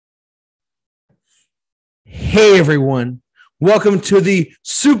Hey everyone, welcome to the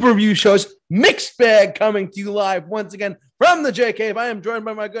Super Review Show's Mixed Bag, coming to you live once again from the J Cave. I am joined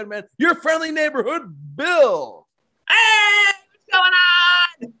by my good man, your friendly neighborhood Bill. Hey, what's going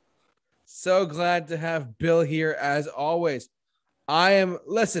on? So glad to have Bill here as always.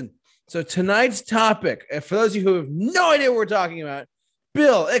 So tonight's topic, and for those of you who have no idea what we're talking about,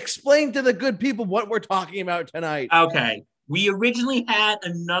 Bill, explain to the good people what we're talking about tonight. Okay, we originally had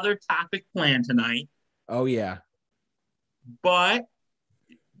another topic planned tonight, Oh yeah. but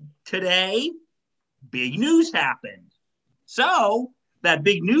today, big news happened. So, that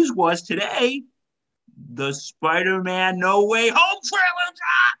big news was today, the Spider-Man No Way Home trailer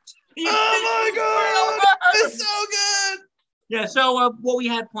dropped. Oh my God, it's so good. Yeah, so what we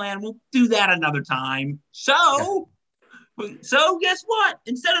had planned, we'll do that another time. So guess what?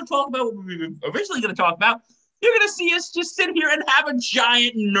 Instead of talking about what we were originally going to talk about, you're going to see us just sit here and have a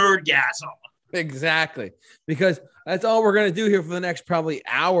giant nerdgasm. Exactly, because that's all we're going to do here for the next probably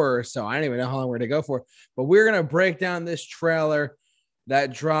hour or so. I don't even know how long we're going to go for, but we're going to break down this trailer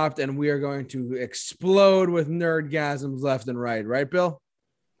that dropped, and we are going to explode with nerdgasms left and right. Right, Bill?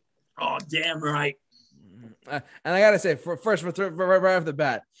 Oh, damn right. And I got to say, right off the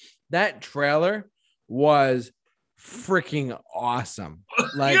bat, that trailer was freaking awesome.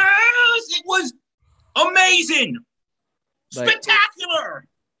 Like, yes, it was amazing. Spectacular.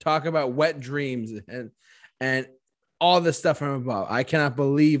 Talk about wet dreams and all this stuff from above. I cannot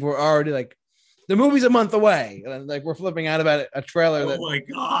believe we're already like the movie's a month away. Like we're flipping out about a trailer that my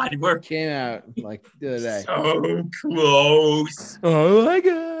God, came out like the other day. So close. Oh my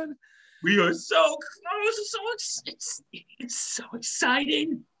God. We are so close. It's so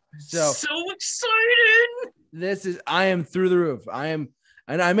exciting. So exciting. I am through the roof. And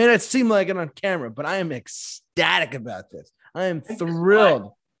I may not seem like it on camera, but I am ecstatic about this. I am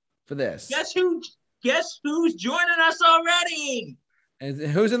thrilled for this. Guess who's joining us already? And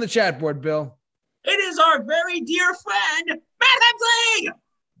who's in the chat board, Bill? It is our very dear friend, Matt Hemsley.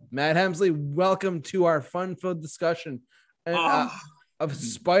 Matt Hemsley, welcome to our fun-filled discussion of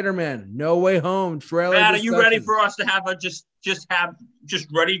Spider-Man No Way Home trailer. Matt, are you ready for us to have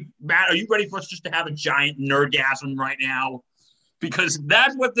Matt, are you ready for us just to have a giant nerdgasm right now? Because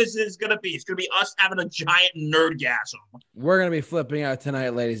that's what this is going to be. It's going to be us having a giant nerdgasm. We're going to be flipping out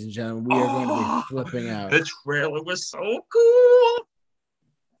tonight, ladies and gentlemen. We are going to be flipping out. The trailer was so cool.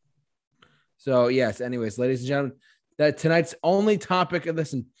 So, yes, anyways, ladies and gentlemen, that tonight's only topic, and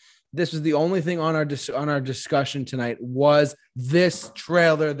listen, this was the only thing on our discussion tonight was this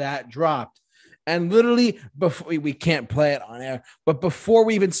trailer that dropped. And literally, before we can't play it on air, but before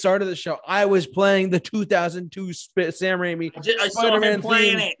we even started the show, I was playing the 2002 Sam Raimi Spider-Man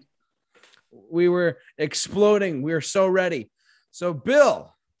playing theme. It. We were exploding. We were so ready. So,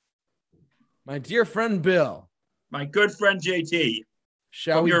 Bill, my dear friend Bill, my good friend JT,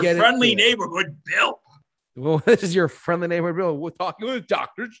 shall we your get friendly neighborhood Bill? Well, this is your friendly neighborhood Bill. We're talking with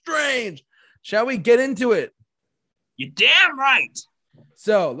Doctor Strange. Shall we get into it? You're damn right.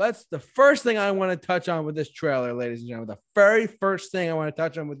 So the first thing I want to touch on with this trailer, ladies and gentlemen, the very first thing I want to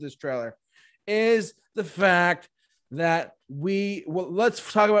touch on with this trailer is the fact that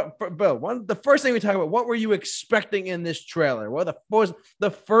let's talk about, Bill, the first thing we talk about, what were you expecting in this trailer? What was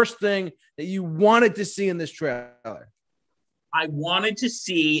the first thing that you wanted to see in this trailer? I wanted to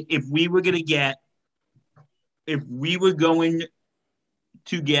see if we were going to get, Green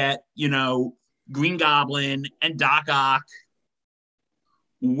Goblin and Doc Ock,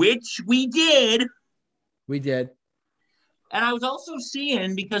 which we did. We did. And I was also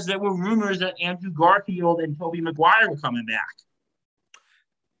seeing, because there were rumors that Andrew Garfield and Tobey Maguire were coming back.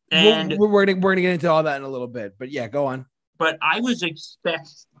 And we're gonna get into all that in a little bit, but yeah, go on. But I was expecting,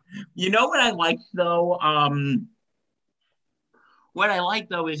 what I liked though? What I like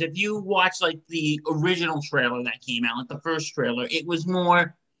though is if you watch like the original trailer that came out, like the first trailer, it was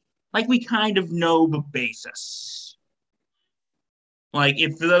more like we kind of know the basis. Like,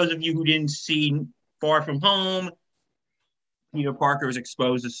 if for those of you who didn't see Far From Home, Peter Parker is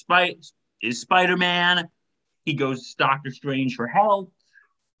exposed as Spider-Man. He goes to Doctor Strange for help.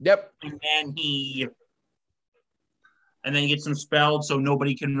 Yep. And then he gets him spelled so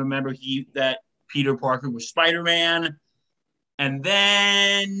nobody can remember that Peter Parker was Spider-Man. And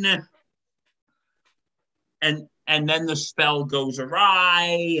then the spell goes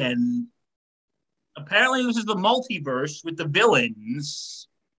awry, and apparently this is the multiverse with the villains.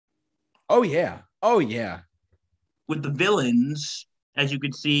 Oh yeah. With the villains, as you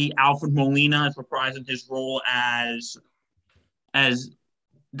can see, Alfred Molina is reprising his role as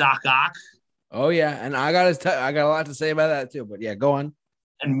Doc Ock. Oh yeah, and I got a lot to say about that too. But yeah, go on.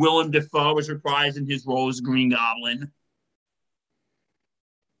 and Willem Dafoe is reprising his role as Green Goblin.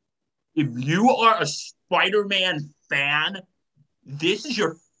 If you are a Spider-Man fan, this is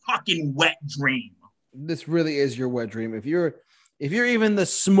your fucking wet dream. This really is your wet dream. If you're even the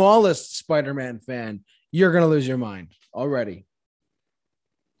smallest Spider-Man fan, you're gonna lose your mind already.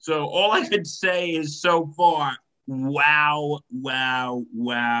 So all I could say is so far, wow, wow,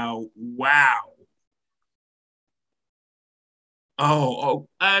 wow, wow.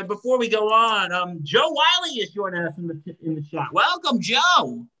 Before we go on, Joe Wiley is joining us in the chat. Welcome,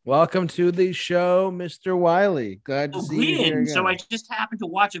 Joe. Welcome to the show, Mr. Wiley. Glad to see you here again. So I just happened to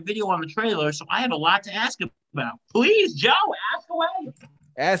watch a video on the trailer, so I have a lot to ask about. Please, Joe, ask away.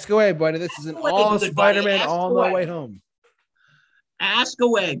 Ask away, buddy. This is an all Spider-Man all the way home. Ask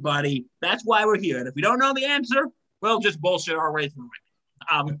away, buddy. That's why we're here. And if we don't know the answer, we'll just bullshit our way through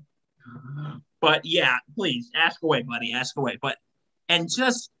it. But yeah, please ask away, buddy. Ask away.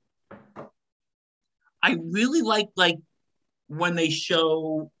 I really like when they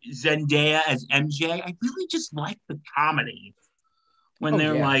show Zendaya as MJ. I really just like the comedy when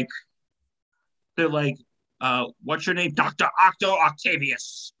they're like, what's your name? Dr. Octo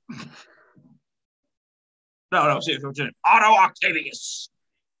Octavius. No, seriously, what's your name? Otto Octavius.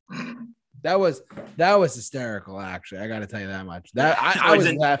 That was hysterical, actually. I got to tell you that much. I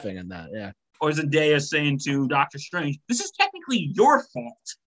was laughing at that, yeah. Or Zendaya saying to Doctor Strange, "This is technically your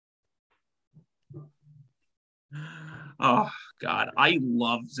fault." Oh God, I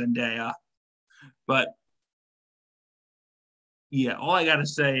love Zendaya, but yeah, all I gotta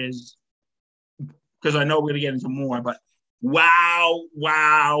say is, because I know we're gonna get into more, but wow,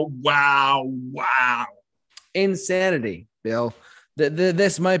 insanity, Bill.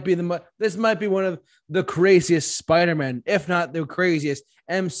 This might be one of the craziest Spider-Man, if not the craziest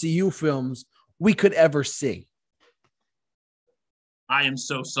MCU films we could ever see. I am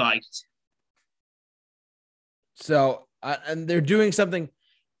so psyched. So, and they're doing something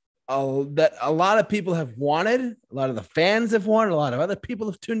that a lot of people have wanted, a lot of the fans have wanted, a lot of other people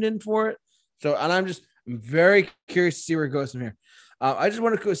have tuned in for it. So, and I'm very curious to see where it goes from here. I just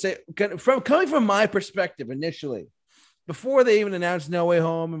want to say, coming from my perspective initially, before they even announced No Way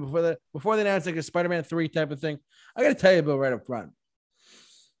Home and before they announced like a Spider-Man 3 type of thing, I got to tell you, Bill, right up front.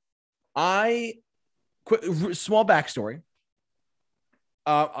 Small backstory.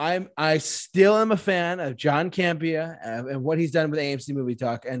 I still am a fan of John Campea and what he's done with AMC Movie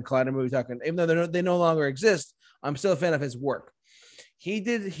Talk and Collider Movie Talk. And even though they no longer exist, I'm still a fan of his work.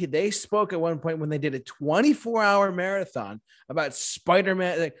 They spoke at one point when they did a 24-hour marathon about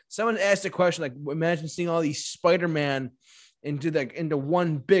Spider-Man. Like someone asked a question, like, imagine seeing all these Spider-Man into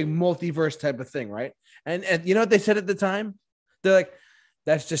one big multiverse type of thing, right? And you know what they said at the time? They're like,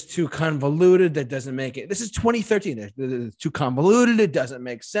 that's just too convoluted. That doesn't make it. This is 2013. It's too convoluted. It doesn't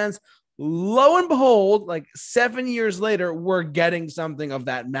make sense. Lo and behold, like 7 years later, we're getting something of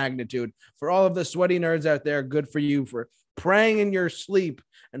that magnitude. For all of the sweaty nerds out there, good for you for praying in your sleep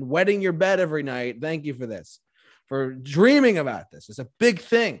and wetting your bed every night. Thank you for this, for dreaming about this. It's a big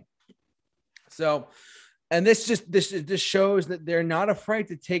thing. So, and this shows that they're not afraid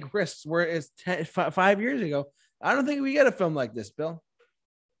to take risks. Whereas 5 years ago, I don't think we get a film like this, Bill.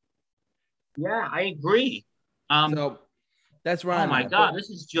 Yeah, I agree. So that's right. Oh my God, this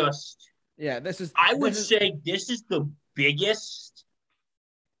is just. Yeah, this is. I would say this is the biggest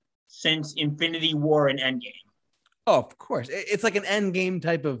since Infinity War and Endgame. Oh, of course. It's like an Endgame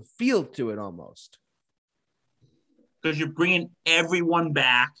type of feel to it almost. Because you're bringing everyone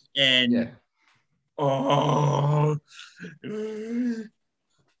back and. Yeah. Oh.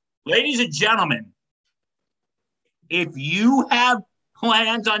 Ladies and gentlemen, if you have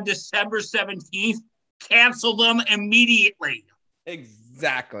plans on December 17th, cancel them immediately.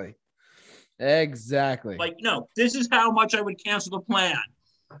 Exactly. Like, no, this is how much I would cancel the plan.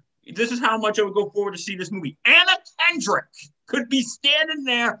 This is how much I would go forward to see this movie. Anna Kendrick could be standing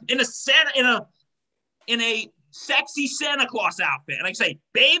there in a sexy Santa Claus outfit, and I say,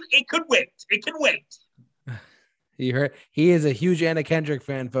 "Babe, it could wait. It can wait." He is a huge Anna Kendrick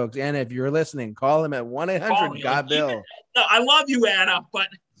fan, folks. Anna, if you're listening, call him at 1-800-GOT-BILL. No, I love you, Anna, but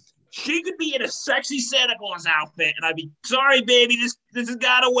she could be in a sexy Santa Claus outfit, and I'd be sorry, baby. This has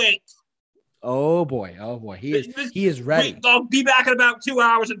got to wait. Oh boy, he is ready. I'll be back in about 2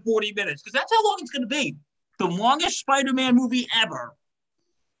 hours and 40 minutes because that's how long it's going to be. The longest Spider-Man movie ever.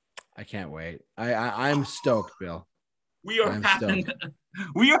 I can't wait. I'm stoked, Bill. We are having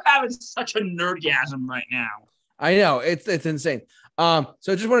such a nerdgasm right now. I know it's insane. So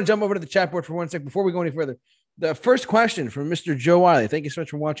I just want to jump over to the chat board for 1 second before we go any further. The first question from Mr. Joe Wiley. Thank you so much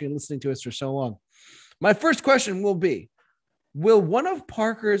for watching and listening to us for so long. My first question will be, Will one of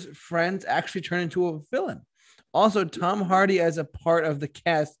Parker's friends actually turn into a villain? Also, Tom Hardy as a part of the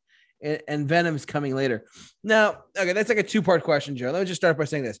cast, and Venom's coming later. Now, okay, that's like a two-part question, Joe. Let me just start by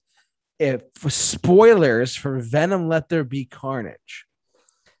saying this. If spoilers for Venom Let There Be Carnage.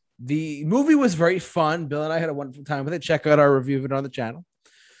 The movie was very fun. Bill and I had a wonderful time with it. Check out our review of it on the channel.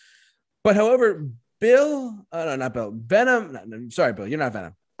 But however, Bill, no, not Bill, Venom, no, sorry, Bill, you're not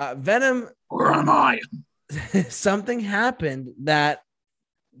Venom. Venom. Where am I? Something happened that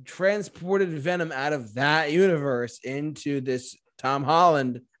transported Venom out of that universe into this Tom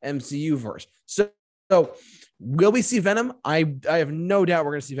Holland MCU verse. So will we see Venom? I have no doubt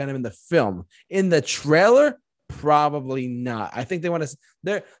we're going to see Venom in the film. In the trailer, probably not. I think they want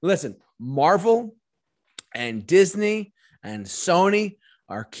to. Listen, Marvel and Disney and Sony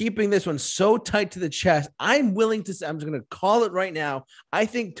are keeping this one so tight to the chest. I'm willing to say, I'm just going to call it right now. I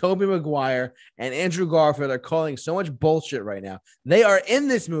think Tobey Maguire and Andrew Garfield are calling so much bullshit right now. They are in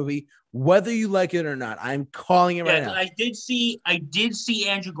this movie, whether you like it or not. I'm calling it right now. I did see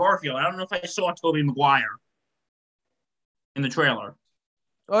Andrew Garfield. I don't know if I saw Tobey Maguire in the trailer.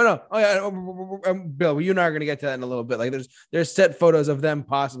 Oh no! Oh yeah, Bill, you and I are gonna get to that in a little bit. Like, there's set photos of them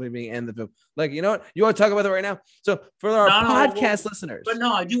possibly being in the film. Like, you know what? You want to talk about that right now? So for our podcast listeners, but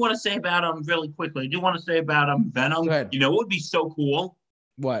no, I do want to say about really quickly. I do want to say about Venom. Go ahead. You know what would be so cool?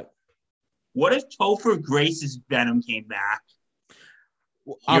 What? What if Topher Grace's Venom came back?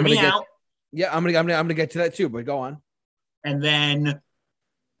 Hear me out. Yeah, I'm gonna get to that too. But go on. And then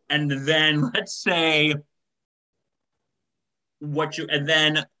let's say. And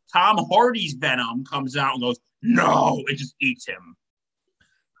then Tom Hardy's Venom comes out and goes, no, it just eats him.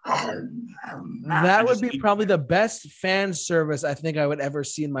 That would be probably the best fan service I think I would ever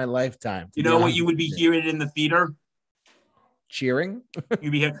see in my lifetime. You know what you would be hearing in the theater? Cheering?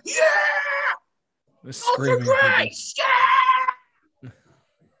 You'd be hearing, yeah! Screaming. Topher Grace! Yeah!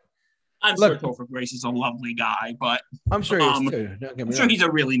 I'm sure Topher Grace is a lovely guy, but I'm sure he is too. I'm sure he's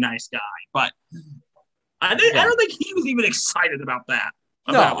a really nice guy, but I don't think he was even excited about that.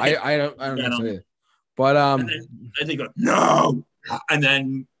 I don't think so either. But and they go, no, and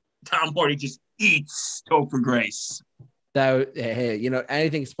then Tom Hardy just eats Topher Grace. Hey, you know,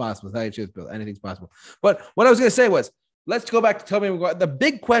 anything's possible. Tell you the truth, Bill. Anything's possible. But what I was gonna say was, let's go back to Tobey Maguire. The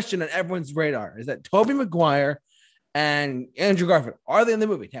big question on everyone's radar is that Tobey Maguire and Andrew Garfield, are they in the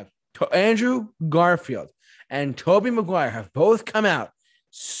movie? Andrew Garfield and Tobey Maguire have both come out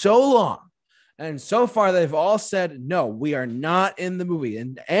so long. And so far, they've all said, no, we are not in the movie.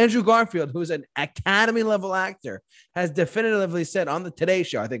 And Andrew Garfield, who's an Academy level actor, has definitively said on the Today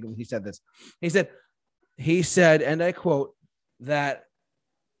Show, I think he said this. He said, and I quote, that,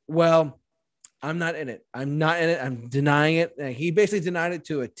 well, I'm not in it. I'm not in it. I'm denying it. And he basically denied it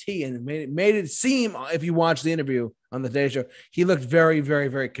to a T and made it seem, if you watch the interview on the Today Show, he looked very, very,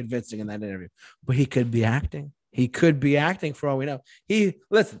 very convincing in that interview. But he could be acting. He could be acting for all we know.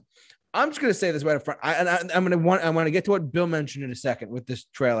 Listen. I'm just going to say this right up front. I want to get to what Bill mentioned in a second with this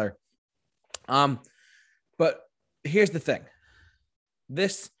trailer. But here's the thing.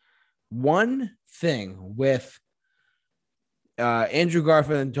 This one thing with Andrew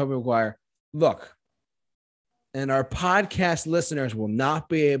Garfield and Tobey Maguire, look, and our podcast listeners will not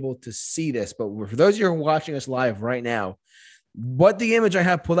be able to see this, but for those of you who are watching us live right now, what the image I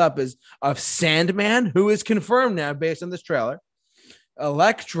have pulled up is of Sandman, who is confirmed now based on this trailer,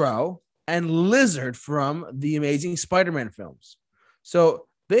 Electro, and Lizard from the Amazing Spider-Man films. So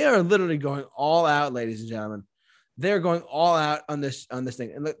they are literally going all out, ladies and gentlemen. They're going all out on this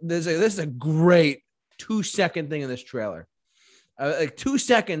thing. And this is a great 2-second thing in this trailer. Like 2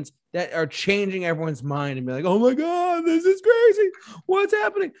 seconds that are changing everyone's mind and be like, oh my God, this is crazy. What's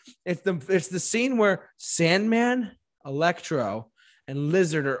happening? It's the scene where Sandman, Electro, and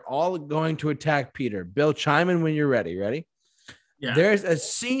Lizard are all going to attack Peter. Bill, chime in when you're ready. Ready? Yeah. There's a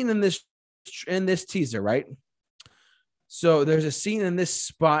scene in this teaser, right? So there's a scene in this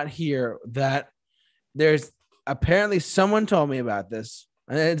spot here that there's apparently someone told me about this,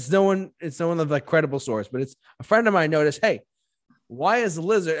 and it's no one of like credible source, but it's a friend of mine noticed, hey, why is the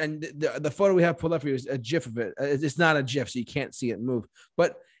Lizard, and the photo we have pulled up here is a GIF of it. It's not a GIF, so you can't see it move.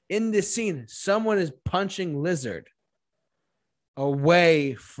 But in this scene, someone is punching Lizard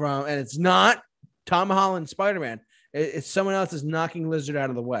away from, and it's not Tom Holland Spider-Man. It's someone else is knocking Lizard out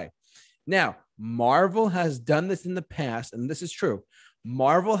of the way. Now, Marvel has done this in the past, and this is true.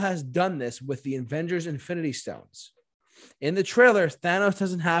 Marvel has done this with the Avengers Infinity Stones. In the trailer, Thanos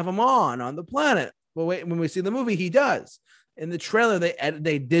doesn't have them on the planet. But wait, when we see the movie, he does. In the trailer,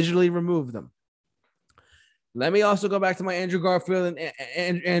 they digitally remove them. Let me also go back to my Andrew Garfield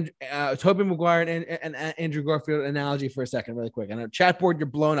and Tobey Maguire and Andrew Garfield analogy for a second, really quick. I know chat board, you're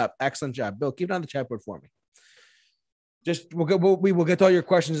blown up. Excellent job, Bill. Keep it on the chat board for me. Just we will get to all your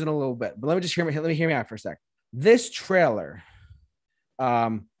questions in a little bit, but let me hear me out for a sec. This trailer,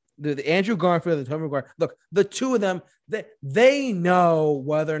 the Andrew Garfield and Tobey Maguire. Look, the two of them, they know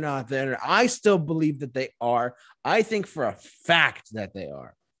whether or not they're. I still believe that they are. I think for a fact that they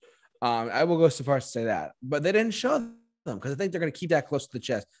are. I will go so far as to say that, but they didn't show them because I think they're going to keep that close to the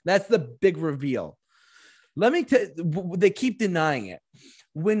chest. That's the big reveal. They keep denying it.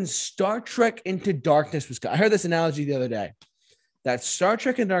 When Star Trek Into Darkness was, I heard this analogy the other day that Star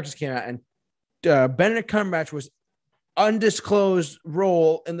Trek Into Darkness came out and Benedict Cumberbatch was undisclosed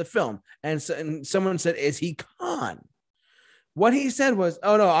role in the film, and someone said, "Is he Khan?" What he said was,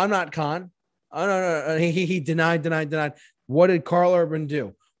 "Oh no, I'm not Khan." Oh no. He denied. What did Carl Urban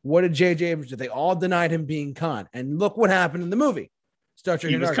do? What did J.J. Abrams do? They all denied him being Khan. And look what happened in the movie. Star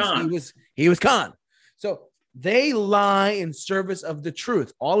Trek Into Darkness. He was Khan. So they lie in service of the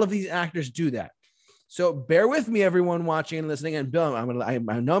truth. All of these actors do that. So bear with me, everyone watching and listening. And Bill, I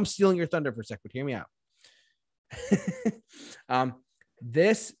know I'm stealing your thunder for a sec, but hear me out.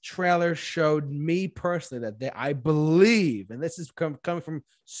 This trailer showed me personally that I believe, and this is coming from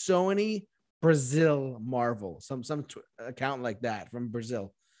Sony Brazil Marvel, some account like that from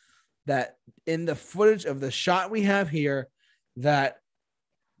Brazil, that in the footage of the shot we have here, that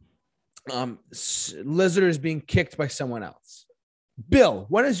Lizard is being kicked by someone else. Bill,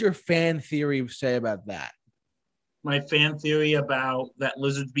 what does your fan theory say about that? My fan theory about that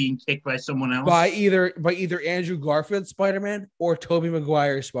Lizard's being kicked by someone else? By either Andrew Garfield Spider-Man or Tobey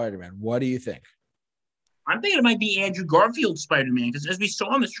Maguire Spider-Man. What do you think? I'm thinking it might be Andrew Garfield Spider-Man, because as we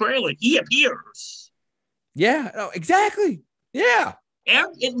saw in the trailer, he appears. Yeah, no, exactly. Yeah.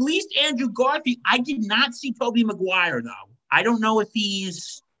 At least Andrew Garfield. I did not see Tobey Maguire, though. I don't know if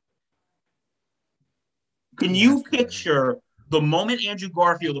he's... Can you picture the moment Andrew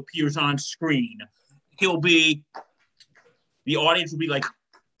Garfield appears on screen, he'll be... The audience will be like...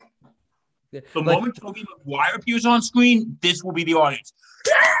 The moment Tobey Maguire appears on screen, this will be the audience.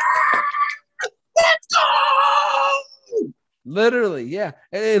 Yeah! Let's go! Literally, yeah.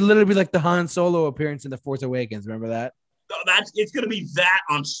 It literally be like the Han Solo appearance in The Force Awakens. Remember that? It's going to be that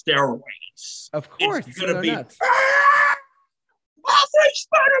on steroids. Of course. It's going to be every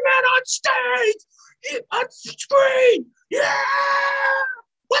Spider-Man on stage, on screen. Yeah!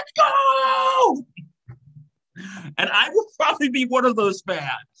 Let's go! And I will probably be one of those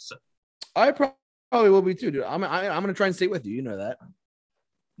fans. I probably will be too, dude. I'm going to try and stay with you. You know that.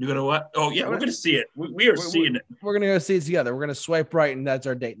 You're going to what? Oh, yeah, we're going to see it. We are seeing it. We're going to go see it together. We're going to swipe right, and that's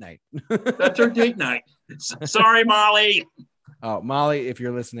our date night. That's our date night. Sorry, Molly. Oh, Molly, if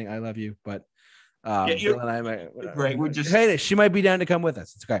you're listening, I love you. But Bill and I might. Great. We're just. Hey, she might be down to come with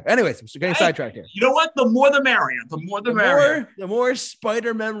us. It's okay. Anyways, we're getting sidetracked here. You know what? The more the merrier. The more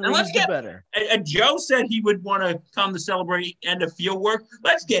Spider memories, the better. And Joe said he would want to come to celebrate end of field work.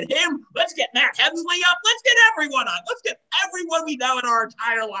 Let's get him. Let's get Matt Hemsley up. Let's get everyone up. Let's get everyone we know in our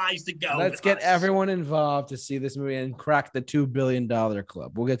entire lives to go. Let's get everyone involved to see this movie and crack the $2 billion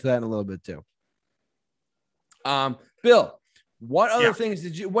club. We'll get to that in a little bit too. Bill. What other things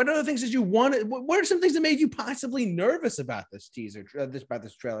did you want? What are some things that made you possibly nervous about this teaser, about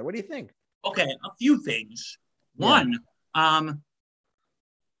this trailer? What do you think? Okay, a few things. One, are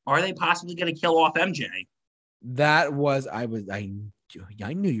they possibly going to kill off MJ? I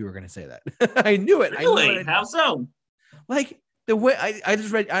knew you were going to say that. I knew it. Really? How so? Like the way I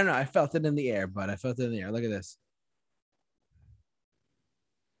just read, I don't know. I felt it in the air, but I felt it in the air. Look at this.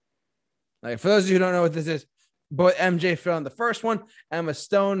 Like, for those of you who don't know what this is, but MJ fell in the first one. Emma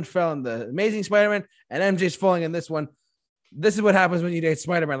Stone fell in the Amazing Spider-Man, and MJ's falling in this one. This is what happens when you date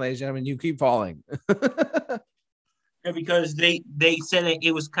Spider-Man, ladies and gentlemen. You keep falling. Yeah, because they said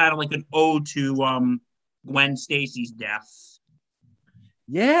it was kind of like an ode to Gwen Stacy's death.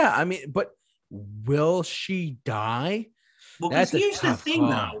 Yeah, I mean, but will she die? Well, because here's the thing,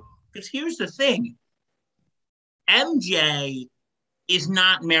 though. Because here's the thing. MJ is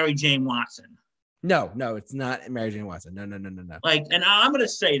not Mary Jane Watson. No, it's not Mary Jane Watson. No. Like, and I'm gonna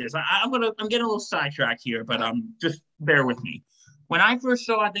say this. I'm getting a little sidetracked here, but just bear with me. When I first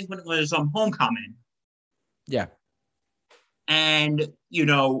saw, I think when it was Homecoming. Yeah. And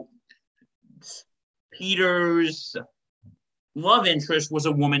Peter's love interest was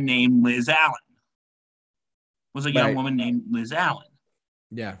a woman named Liz Allen. Was a young woman named Liz Allen.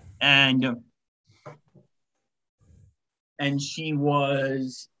 Yeah. And she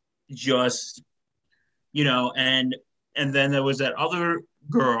was just. And then there was that other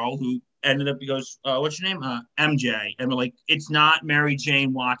girl who ended up, he goes, what's your name? MJ. And we're like, it's not Mary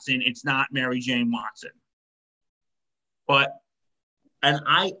Jane Watson. It's not Mary Jane Watson. But, and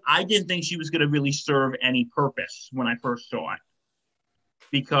I didn't think she was going to really serve any purpose when I first saw it.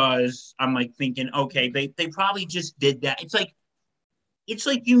 Because I'm like thinking, okay, they probably just did that. It's like,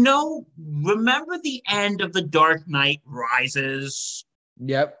 remember the end of The Dark Knight Rises?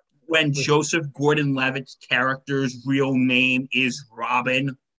 Yep. When Joseph Gordon-Levitt's character's real name is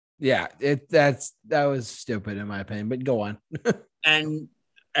Robin. Yeah, that was stupid in my opinion, but go on. And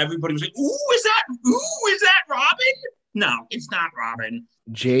everybody was like, ooh, is that Robin? No, it's not Robin.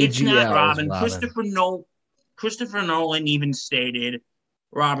 It's not Robin. Christopher Nolan even stated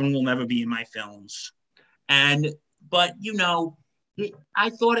Robin will never be in my films. But I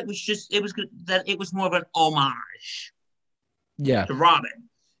thought it was good that it was more of an homage to Robin.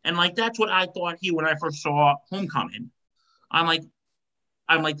 And like that's what I thought when I first saw Homecoming. I'm like,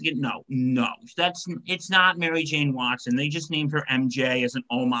 no, it's not Mary Jane Watson. They just named her MJ as an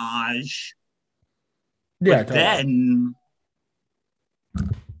homage. Yeah,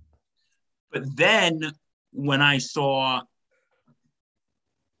 but then when I saw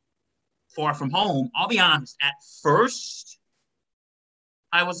Far From Home, I'll be honest, at first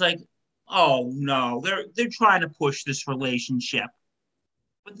I was like, oh no, they're trying to push this relationship.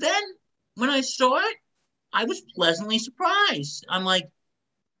 But then when I saw it, I was pleasantly surprised. I'm like,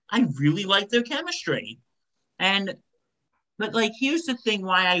 I really like their chemistry. But like, here's the thing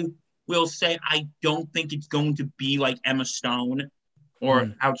why I will say I don't think it's going to be like Emma Stone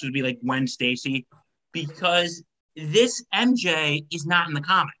or how to be like Gwen Stacy, because this MJ is not in the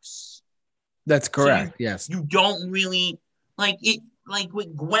comics. That's correct. Yes. You don't really like it. Like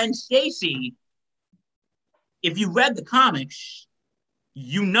with Gwen Stacy, if you read the comics,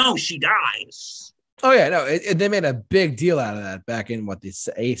 she dies. Oh yeah, no, they made a big deal out of that back in the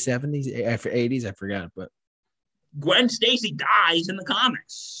 70s, 80s, I forgot, but Gwen Stacy dies in the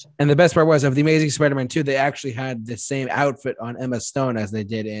comics. And the best part was of the Amazing Spider-Man 2, they actually had the same outfit on Emma Stone as they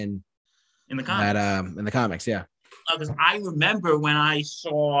did in the comics. In the comics, yeah. Because I remember when I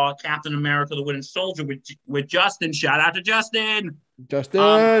saw Captain America: The Winter Soldier with Justin. Shout out to Justin.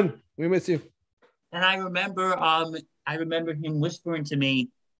 Justin, we miss you. And I remember him whispering to me,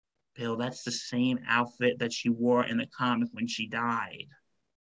 Bill, that's the same outfit that she wore in the comic when she died.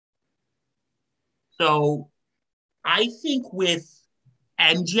 So I think with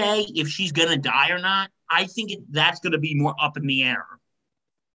MJ, if she's going to die or not, I think that's going to be more up in the air.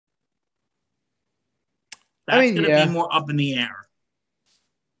 That's going to be more up in the air.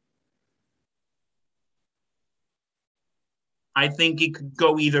 I think it could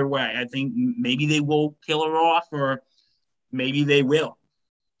go either way. I think maybe they will kill her off or maybe they will.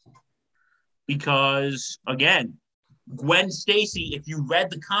 Because, again, Gwen Stacy, if you read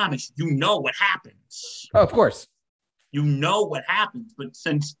the comics, you know what happens. Oh, of course. You know what happens. But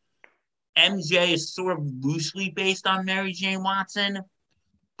since MJ is sort of loosely based on Mary Jane Watson,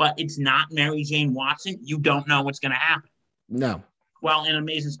 but it's not Mary Jane Watson, you don't know what's going to happen. No. Well, in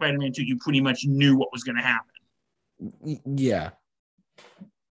Amazing Spider-Man 2, you pretty much knew what was going to happen. Yeah.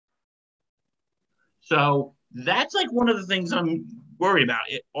 So that's like one of the things I'm worried about.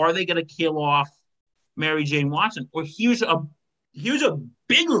 Are they going to kill off Mary Jane Watson? Or here's a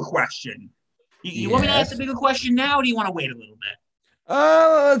bigger question. You want me to ask the bigger question now, or do you want to wait a little bit?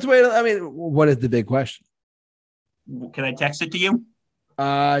 Let's wait. I mean, what is the big question? Can I text it to you?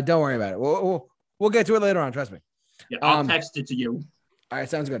 Don't worry about it. We'll get to it later on. Trust me. Yeah, I'll text it to you. All right,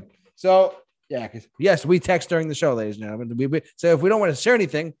 sounds good. So yeah, yes, we text during the show, ladies and gentlemen. So if we don't want to share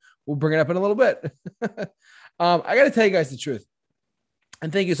anything, we'll bring it up in a little bit. I got to tell you guys the truth,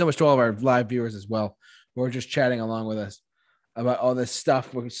 and thank you so much to all of our live viewers as well who are just chatting along with us about all this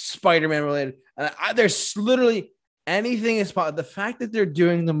stuff with Spider-Man related. There's literally anything is possible. The fact that they're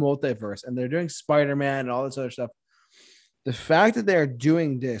doing the multiverse and they're doing Spider-Man and all this other stuff, the fact that they're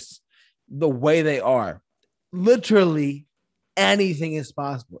doing this the way they are, literally anything is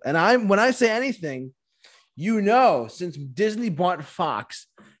possible. And when I say anything, since Disney bought Fox,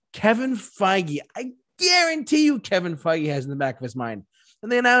 Kevin Feige, I guarantee you Kevin Feige has in the back of his mind.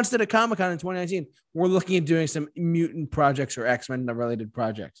 And they announced at a Comic-Con in 2019, we're looking at doing some mutant projects or X-Men related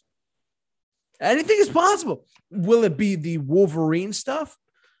projects. Anything is possible. Will it be the Wolverine stuff?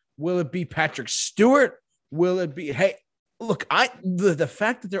 Will it be Patrick Stewart? Will it be, hey, look, the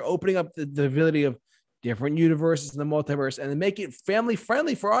fact that they're opening up the ability of different universes in the multiverse and make it family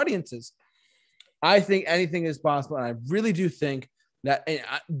friendly for audiences, I think anything is possible. And I really do think that,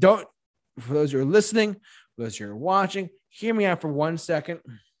 for those who are listening, for those who are watching, hear me out for 1 second.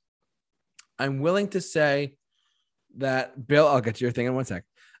 I'm willing to say that Bill, I'll get to your thing in 1 sec.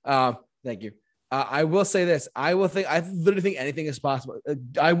 Thank you. I will say this. I literally think anything is possible.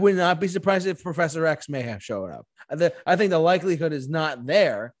 I would not be surprised if Professor X may have shown up. I think the likelihood is not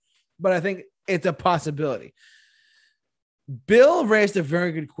there, but I think it's a possibility. Bill raised a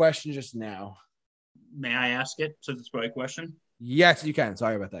very good question just now. May I ask it, since it's my question? Yes, you can.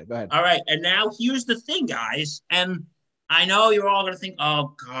 Sorry about that. Go ahead. All right. And now here's the thing, guys. And I know you're all going to think,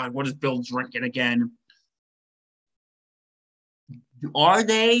 oh, God, what is Bill drinking again? Are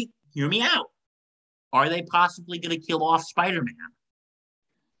they, hear me out, are they possibly going to kill off Spider-Man?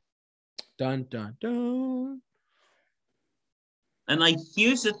 Dun, dun, dun. And, like,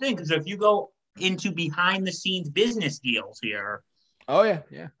 here's the thing, because if you go into behind-the-scenes business deals here. Oh, yeah,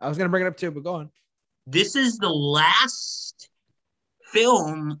 yeah. I was going to bring it up, too, but go on. This is the last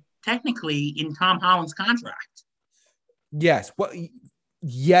film, technically, in Tom Holland's contract. Yes. Well,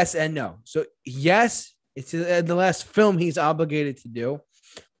 yes and no. So, yes, it's the last film he's obligated to do,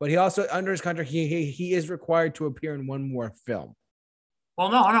 but he also, under his contract, he is required to appear in one more film. Well,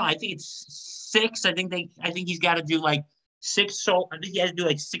 no, I think it's 6. I think he's got to do like 6 solo. I think he has to do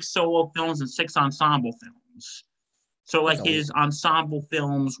like 6 solo films and 6 ensemble films. So, like, his ensemble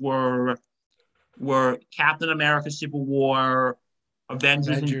films were Captain America: Civil War,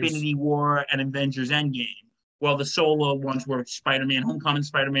 Avengers Infinity War, and Avengers Endgame. Well, the solo ones were Spider-Man Homecoming,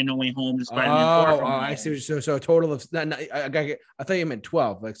 Spider-Man No Way Home, and Spider-Man Far From Home. I see. So a total of I thought you meant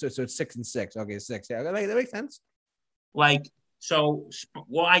 12. Like so it's 6 and 6. Okay, 6. Yeah, that makes sense. Like so.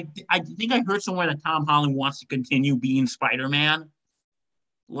 Well, I think I heard somewhere that Tom Holland wants to continue being Spider-Man.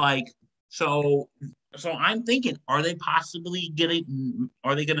 Like so. So I'm thinking, are they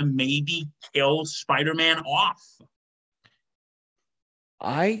gonna maybe kill Spider-Man off?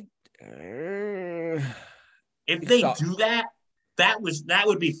 If they do that, that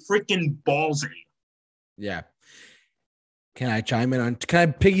would be freaking ballsy. Yeah. Can I chime in on? Can I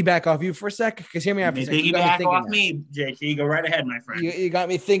piggyback off you for a sec? Because hear me out. Piggyback off me, JT. Go right ahead, my friend. You got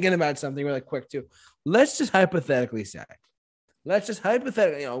me thinking about something really quick too. Let's just hypothetically say,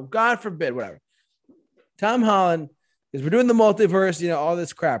 God forbid, whatever. Tom Holland, because we're doing the multiverse, all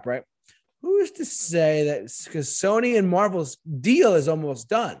this crap, right? Who's to say that because Sony and Marvel's deal is almost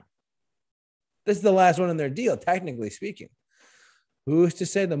done? This is the last one in their deal, technically speaking. Who's to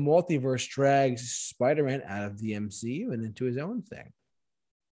say the multiverse drags Spider-Man out of the MCU and into his own thing?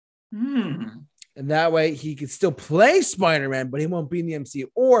 And that way he could still play Spider-Man, but he won't be in the MCU.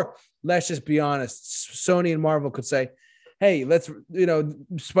 Or let's just be honest, Sony and Marvel could say, hey, let's,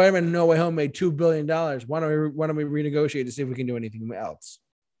 Spider-Man No Way Home made $2 billion. Why don't we renegotiate to see if we can do anything else?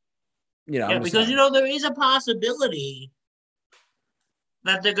 Because there is a possibility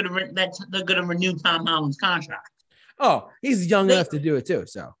that they're gonna renew Tom Holland's contract. Oh, he's young enough to do it too.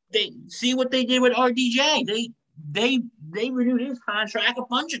 So they see what they did with RDJ. They renewed his contract a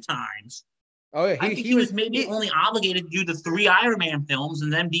bunch of times. Oh yeah, I think he was maybe only obligated to do the 3 Iron Man films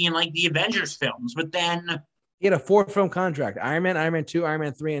and then be in like the Avengers films. But then he had a 4-film contract: Iron Man, Iron Man 2, Iron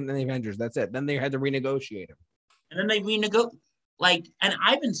Man 3, and then the Avengers. That's it. Then they had to renegotiate him. And then they renegotiate. And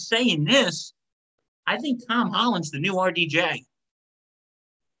I've been saying this. I think Tom Holland's the new RDJ.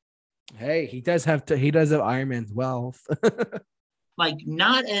 Hey, he does have Iron Man's wealth.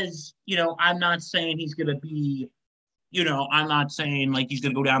 Not as, I'm not saying he's going to be, I'm not saying like he's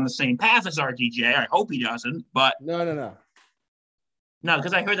going to go down the same path as RDJ. I hope he doesn't, but. No. No,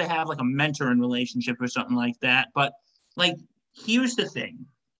 because I heard they have like a mentoring relationship or something like that. But here's the thing.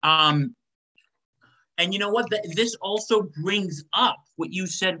 And you know what? This also brings up what you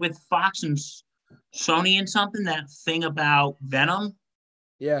said with Fox and Sony and something, that thing about Venom.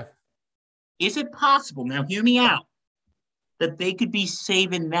 Yeah. Is it possible, now hear me out, that they could be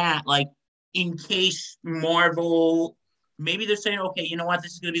saving that, in case Marvel, maybe they're saying, okay, you know what,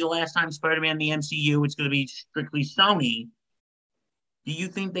 this is going to be the last time Spider-Man in the MCU, it's going to be strictly Sony. Do you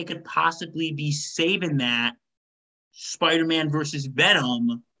think they could possibly be saving that Spider-Man versus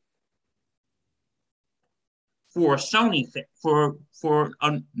Venom for a Sony for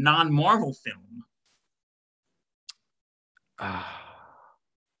a non-Marvel film?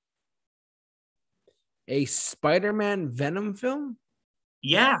 A Spider-Man Venom film?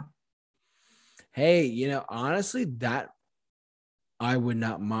 Yeah. Hey, honestly, that I would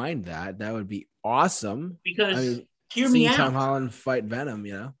not mind that. That would be awesome. Because hear me out. Tom Holland fight Venom,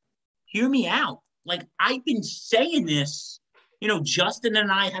 Hear me out. I've been saying this, Justin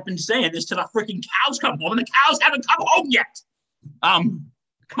and I have been saying this till the freaking cows come home, and the cows haven't come home yet. Come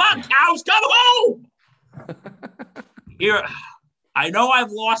on, cows, come home. Here, I know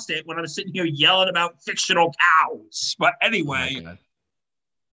I've lost it when I'm sitting here yelling about fictional cows, but anyway.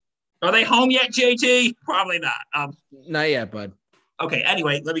 Are they home yet, JT? Probably not. Not yet, bud. Okay,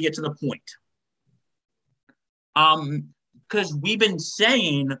 anyway, let me get to the point. Because we've been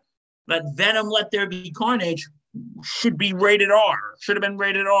saying that Venom Let There Be Carnage should be rated R, should have been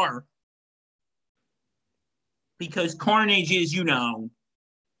rated R. Because Carnage is,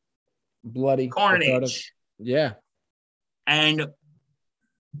 Bloody. Carnage. Yeah. But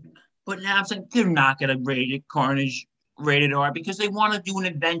now I'm saying they're not going to rate it Carnage rated R because they want to do an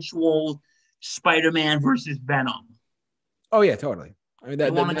eventual Spider-Man versus Venom. Oh yeah, totally. I mean, they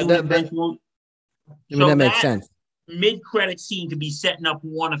want to do an eventual. That makes sense. Mid-credit scene could be setting up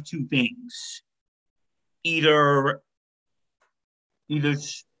one of two things: either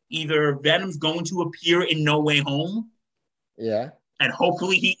Venom's going to appear in No Way Home, yeah, and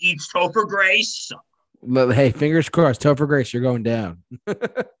hopefully he eats Topher Grace. Hey, fingers crossed, Topher Grace, you're going down. You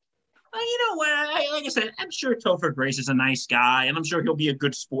know what? Like I said, I'm sure Topher Grace is a nice guy, and I'm sure he'll be a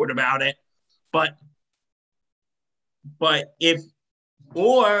good sport about it. But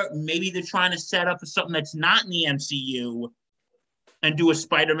or maybe they're trying to set up for something that's not in the MCU and do a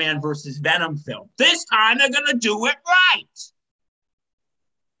Spider-Man versus Venom film. This time they're gonna do it right.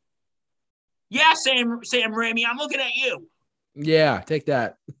 Yeah, Sam Raimi, I'm looking at you. Yeah, take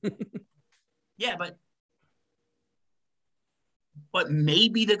that. Yeah, but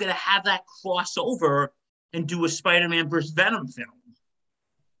maybe they're gonna have that crossover and do a Spider-Man versus Venom film.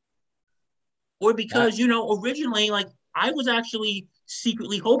 Or because, originally, like, I was actually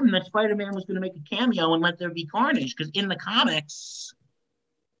secretly hoping that Spider-Man was going to make a cameo and Let There Be Carnage, because in the comics,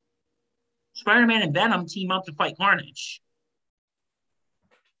 Spider-Man and Venom team up to fight Carnage.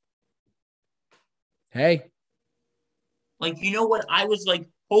 Hey. Like, you know what? I was, like,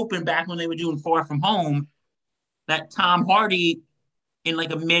 hoping back when they were doing Far From Home that Tom Hardy in,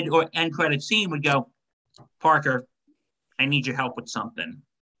 like, a mid or end credit scene would go, Parker, I need your help with something.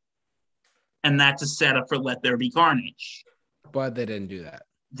 And that's a setup for Let There Be Carnage. But they didn't do that.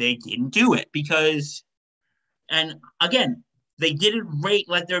 They didn't do it because, and again, they didn't rate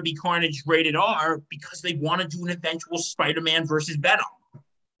Let There Be Carnage rated R because they want to do an eventual Spider-Man versus Venom.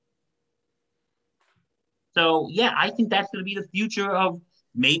 So, yeah, I think that's going to be the future of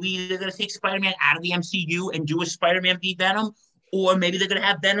maybe they're going to take Spider-Man out of the MCU and do a Spider-Man v. Venom, or maybe they're going to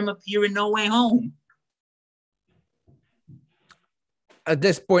have Venom appear in No Way Home. At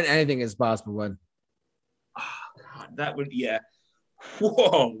this point, anything is possible, bud. Oh, God, that would, yeah.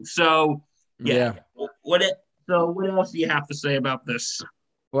 Whoa. So, yeah. What else do you have to say about this?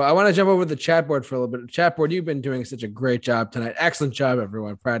 Well, I want to jump over the chat board for a little bit. Chat board, you've been doing such a great job tonight. Excellent job,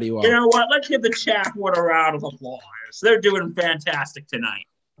 everyone. Proud of you all. You know what? Let's give the chat board a round of applause. They're doing fantastic tonight.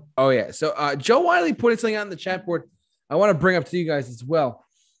 Oh, yeah. So Joe Wiley put something out in the chat board I want to bring up to you guys as well.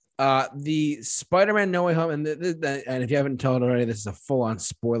 The Spider-Man No Way Home, and if you haven't told already, this is a full-on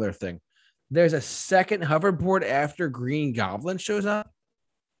spoiler thing. There's a second hoverboard after Green Goblin shows up.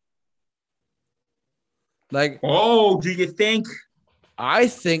 Like, oh, do you think? I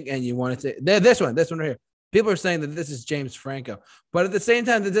think, and you want to say this one right here. People are saying that this is James Franco, but at the same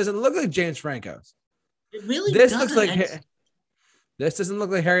time, it doesn't look like James Franco's. It really this doesn't. Looks like this doesn't look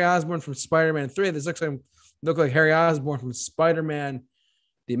like Harry Osborn from Spider-Man 3. This looks like Harry Osborn from Spider-Man,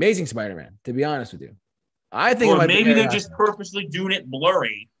 The Amazing Spider-Man. To be honest with you, I think, or maybe they're just purposely doing it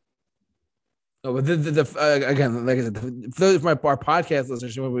blurry. Oh, but again, like I said, for those of our podcast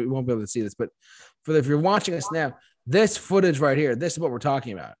listeners, we won't be able to see this, but if you're watching us now, this footage right here, this is what we're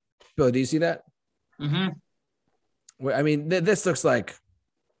talking about. Bill, do you see that? Mm-hmm. I mean, this looks like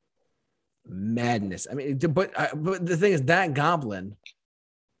madness. I mean, but the thing is, that goblin,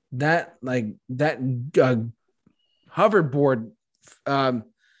 that hoverboard,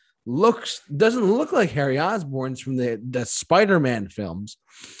 doesn't look like Harry Osborn's from the Spider-Man films.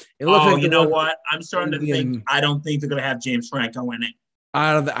 It looks like, you know what? I'm starting to think. I don't think they're going to have James Franco in it.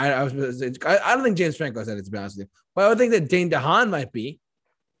 I don't think James Franco said it, to be honest with you. But I would think that Dane DeHaan might be.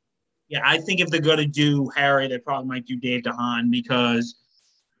 Yeah, I think if they're going to do Harry, they probably might do Dave DeHaan, because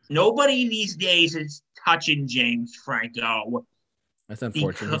nobody these days is touching James Franco. That's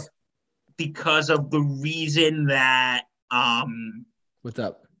unfortunate. Because of the reason that what's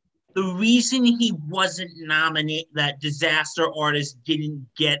up? The reason he wasn't nominated, that Disaster Artist didn't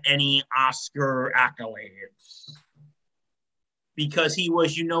get any Oscar accolades. Because he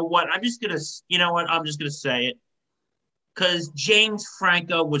was, I'm just going to say it. Because James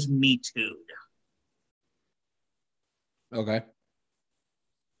Franco was Me Too'd. Okay.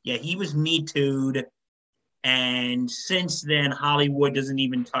 Yeah, he was Me Too'd. And since then, Hollywood doesn't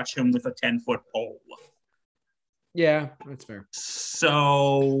even touch him with a 10-foot pole. Yeah, that's fair.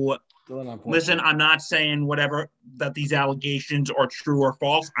 So, listen, I'm not saying that these allegations are true or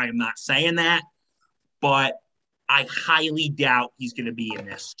false. I am not saying that. But I highly doubt he's going to be in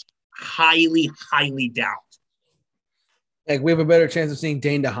this. Highly, highly doubt. Like, we have a better chance of seeing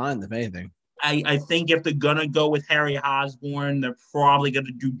Dane DeHaan, if anything. I think if they're going to go with Harry Osborn, they're probably going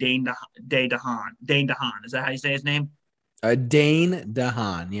to do Dane DeHaan. Dane DeHaan. Is that how you say his name? Dane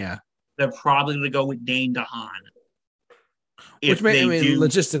DeHaan, yeah. They're probably going to go with Dane DeHaan.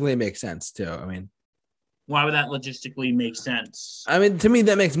 Logistically, it makes sense, too. I mean, why would that logistically make sense? I mean, to me,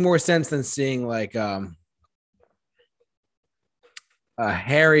 that makes more sense than seeing, like,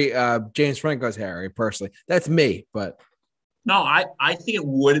 Harry, James Franco's Harry, personally. That's me, but... No, I think it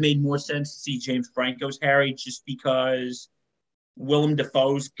would have made more sense to see James Franco's Harry just because Willem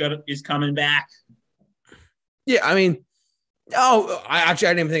Dafoe's is coming back. Yeah, I mean, I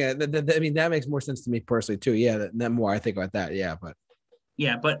didn't even think of that. I mean, that makes more sense to me personally too. Yeah, that more I think about that. Yeah,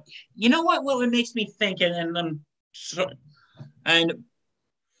 but you know what? Well, it makes me think,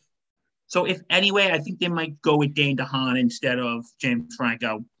 so if anyway, I think they might go with Dane DeHaan instead of James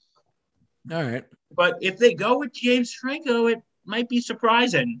Franco. All right. But if they go with James Franco, it might be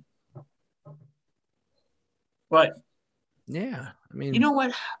surprising. But yeah, I mean, you know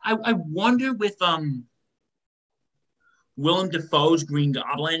what? I wonder with Willem Dafoe's Green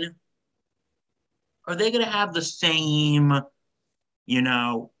Goblin, are they going to have the same,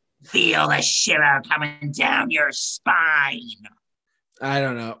 feel the shiver coming down your spine? I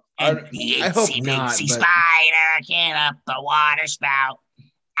don't know. And the I hope itsy not. Bitsy But... spider came up the water spout.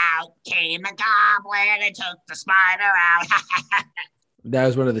 Out came the goblin and took the spider out. That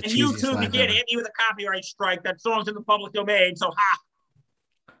was one of the and cheesiest YouTube lines again ever. hit me with a copyright strike. That song's in the public domain, so ha.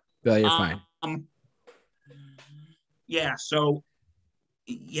 Bill, you're fine. Yeah, so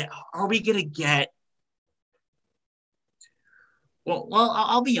are we gonna get? Well,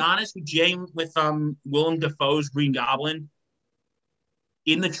 I'll be honest with Willem Dafoe's Green Goblin.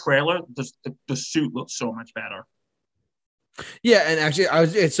 In the trailer, the suit looks so much better. Yeah, and actually,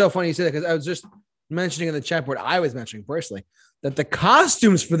 it's so funny you said that because I was just mentioning in the chat board, I was mentioning personally that the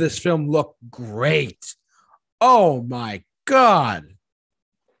costumes for this film look great. Oh my God.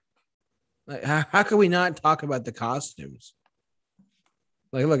 Like, how can we not talk about the costumes?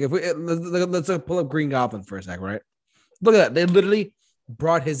 Like, look, let's pull up Green Goblin for a second, right? Look at that. They literally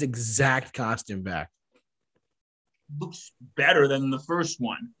brought his exact costume back. Looks better than the first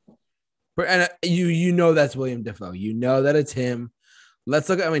one. And you know that's William Dafoe. You know that it's him. Let's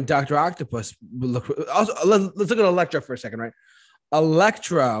look at, Dr. Octopus. Let's look at Electro for a second, right?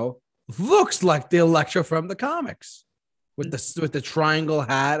 Electro looks like the Electro from the comics with the triangle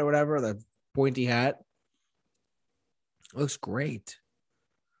hat or whatever, the pointy hat. Looks great.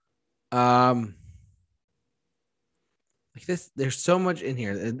 Like this, there's so much in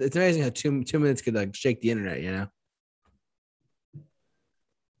here. It's amazing how two minutes could like shake the internet, you know?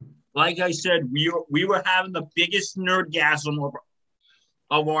 Like I said, we were having the biggest nerdgasm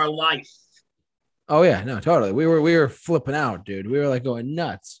of our life. Oh yeah, no, totally. We were flipping out, dude. We were like going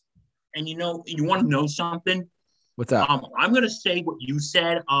nuts. And you want to know something? What's up? I'm gonna say what you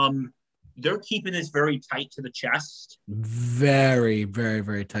said. They're keeping this very tight to the chest. Very, very,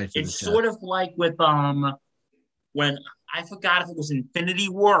 very tight to the chest. It's sort of like with when I forgot if it was Infinity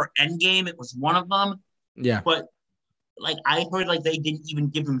War or Endgame. It was one of them. Yeah, but. Like I heard, like they didn't even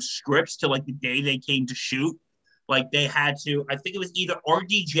give them scripts till like the day they came to shoot. Like they had to. I think it was either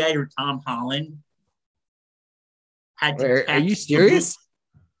RDJ or Tom Holland. Are you serious?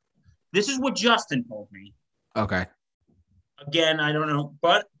 This is what Justin told me. Okay. Again, I don't know,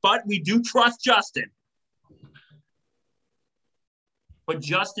 but we do trust Justin. But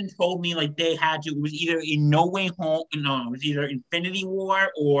Justin told me like they had to. It was either in No Way Home. No, it was either Infinity War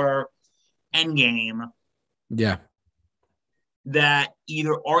or Endgame. Yeah. That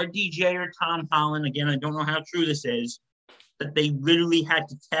either RDJ or Tom Holland, again, I don't know how true this is, that they literally had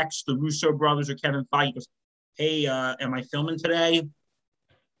to text the Russo brothers or Kevin Feige, goes, hey, am I filming today?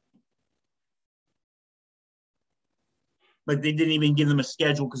 Like they didn't even give them a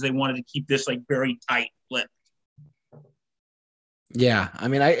schedule because they wanted to keep this like very tight lipped. Yeah,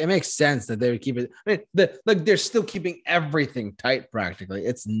 it makes sense that they would keep it. They're still keeping everything tight practically.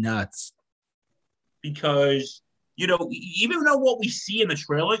 It's nuts. Because even though what we see in the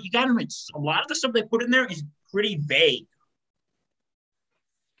trailer, you got to admit, a lot of the stuff they put in there is pretty vague.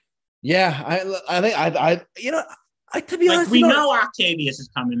 Yeah, I think to be honest, we know Octavius is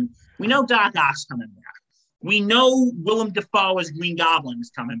coming. We know Doc Ock's coming back. We know Willem Dafoe as Green Goblin is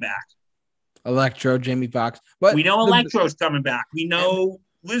coming back. Electro, Jamie Foxx, but we know Electro's coming back. We know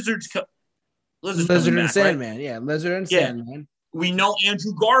Lizard and Sandman. Right? Yeah, Lizard and Sandman. We know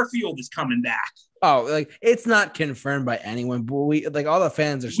Andrew Garfield is coming back. Oh, like it's not confirmed by anyone, but we like all the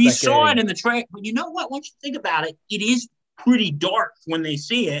fans are We speculating. saw it in the trailer, but you know what? Once you think about it, it is pretty dark when they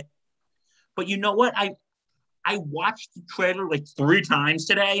see it. But you know what? I watched the trailer like 3 times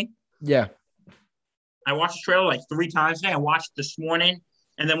today. Yeah. I watched the trailer like 3 times today. I watched it this morning.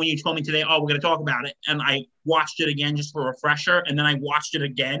 And then when you told me today, oh, we're going to talk about it. And I watched it again just for a refresher. And then I watched it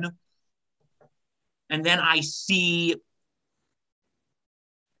again. And then I see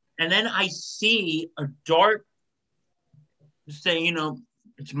a dark saying, you know,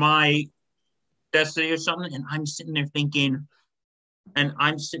 it's my destiny or something. And I'm sitting there thinking,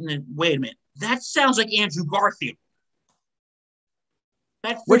 wait a minute. That sounds like Andrew Garfield.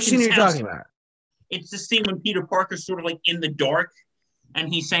 Which scene are you talking about? It's the scene when Peter Parker's sort of like in the dark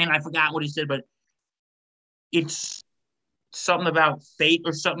and he's saying, I forgot what he said, but it's something about fate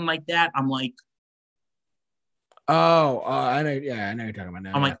or something like that. I'm like, I know. Yeah, I know you're talking about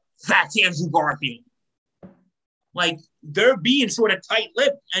now. I'm like, that's Andrew Garfield. Like, they're being sort of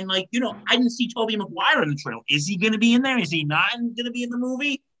tight-lipped. And, like, you know, I didn't see Tobey Maguire in the trailer. Is he going to be in there? Is he not going to be in the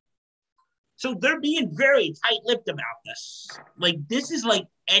movie? So they're being very tight-lipped about this. Like, this is, like,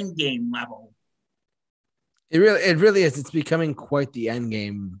 Endgame level. It really is. It's becoming quite the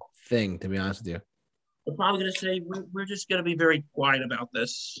Endgame thing, to be honest with you. They're probably going to say, we're just going to be very quiet about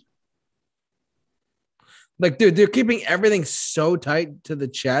this. Like, dude, they're keeping everything so tight to the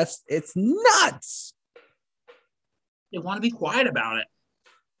chest. It's nuts. They want to be quiet about it.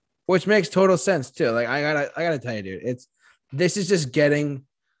 Which makes total sense, too. Like, I gotta tell you, dude, this is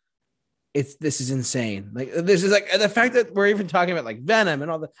insane. Like, this is like the fact that we're even talking about like Venom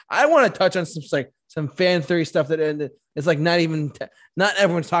and all that. I want to touch on some fan theory stuff that it's like not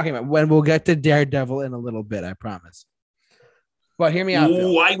everyone's talking about. When we'll get to Daredevil in a little bit, I promise. But hear me out.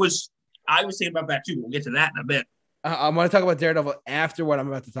 Ooh, I was thinking about that too. We'll get to that in a bit. I'm going to talk about Daredevil after what I'm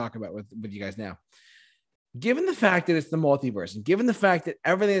about to talk about with you guys now. Given the fact that it's the multiverse, and given the fact that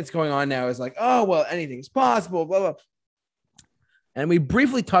everything that's going on now is like, oh, well, anything's possible, blah, blah. And we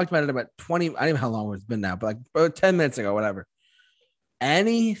briefly talked about it about 20, I don't know how long it's been now, but like about 10 minutes ago, whatever.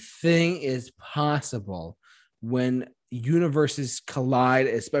 Anything is possible when universes collide,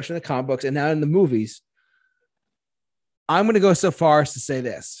 especially in the comic books and now in the movies. I'm going to go so far as to say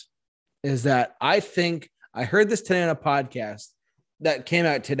this, is that I think I heard this today on a podcast that came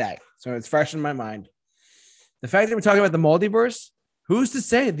out today. So it's fresh in my mind. The fact that we're talking about the multiverse, who's to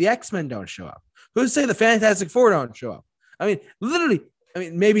say the X-Men don't show up? Who's to say the Fantastic Four don't show up? I mean, literally,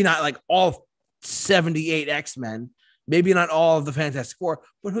 maybe not like all 78 X-Men, maybe not all of the Fantastic Four,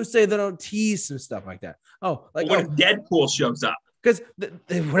 but who's to say they don't tease some stuff like that? Oh, like what if Deadpool shows up? Because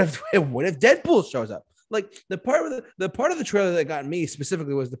what if Deadpool shows up? Like the part of the trailer that got me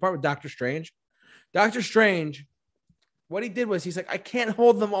specifically was the part with Doctor Strange. Doctor Strange, what he did was he's like, I can't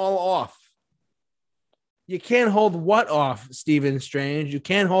hold them all off. You can't hold what off, Stephen Strange? You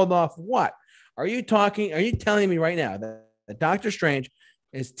can't hold off what? Are you telling me right now that Doctor Strange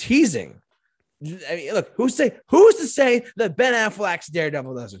is teasing? I mean, look, who's to say that Ben Affleck's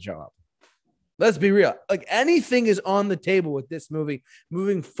Daredevil doesn't show up? Let's be real. Like anything is on the table with this movie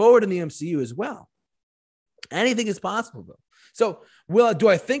moving forward in the MCU as well. Anything is possible, though. So, do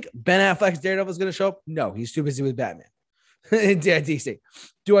I think Ben Affleck's Daredevil is going to show up? No, he's too busy with Batman in DC.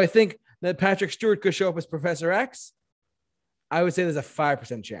 Do I think that Patrick Stewart could show up as Professor X? I would say there's a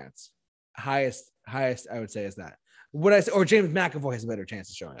 5% chance. Highest I would say is that. Or James McAvoy has a better chance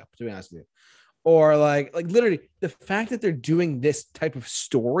of showing up, to be honest with you. Or like literally the fact that they're doing this type of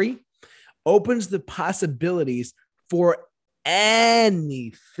story opens the possibilities for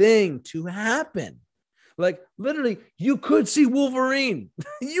anything to happen. Like literally, you could see Wolverine.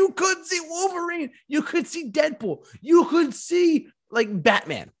 You could see Wolverine. You could see Deadpool. You could see like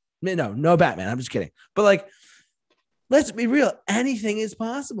Batman. No Batman. I'm just kidding. But like, let's be real. Anything is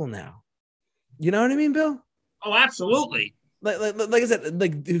possible now. You know what I mean, Bill? Oh, absolutely. Like I said,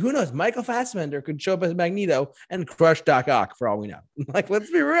 like who knows? Michael Fassbender could show up as Magneto and crush Doc Ock for all we know. Like, let's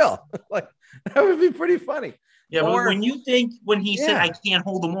be real. Like that would be pretty funny. Yeah, but when he said I can't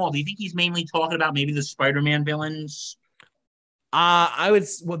hold them all, do you think he's mainly talking about maybe the Spider-Man villains? I would.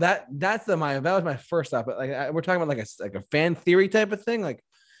 Well, that was my first thought. But like we're talking about like a fan theory type of thing. Like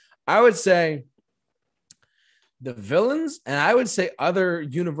I would say the villains, and I would say other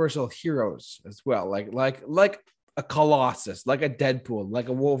Universal heroes as well. Like a Colossus, like a Deadpool, like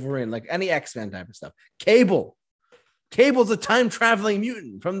a Wolverine, like any X-Men type of stuff. Cable's a time traveling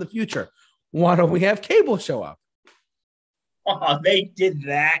mutant from the future. Why don't we have Cable show up? Oh, they did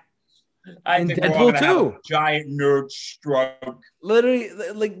that. I think Deadpool too. Giant nerd stroke. Literally,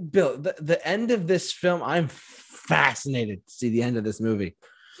 like Bill, the end of this film, I'm fascinated to see the end of this movie.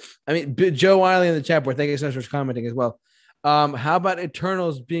 I mean, Joe Wiley in the chat board, thank you so much for commenting as well. How about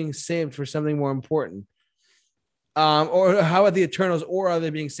Eternals being saved for something more important? Or how about the Eternals, or are they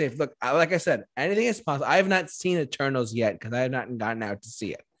being saved? Look, like I said, anything is possible. I have not seen Eternals yet because I have not gotten out to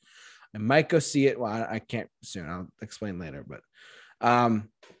see it. I might go see it. Well, I can't soon. I'll explain later. But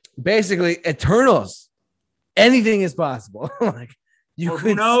basically, Eternals, anything is possible. Like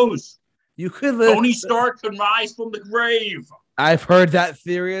who knows? You could live. Tony Stark can rise from the grave. I've heard that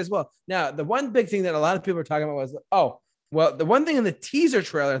theory as well. Now, the one big thing that a lot of people are talking about was, the one thing in the teaser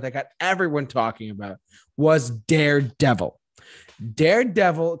trailer that got everyone talking about was Daredevil.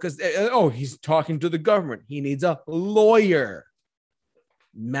 Daredevil, because, he's talking to the government. He needs a lawyer.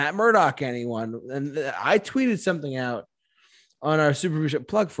 Matt Murdock, anyone. And I tweeted something out on our Super Show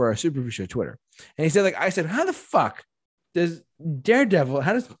plug for our Super Show Twitter. And he said, I said, how the fuck does Daredevil,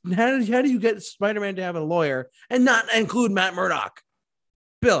 how do you get Spider-Man to have a lawyer and not include Matt Murdock?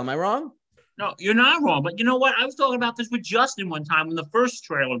 Bill, am I wrong? No, you're not wrong. But you know what? I was talking about this with Justin one time when the first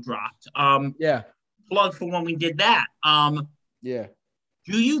trailer dropped. Yeah. Plug for when we did that. Yeah.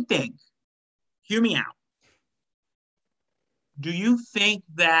 Do you think, hear me out, do you think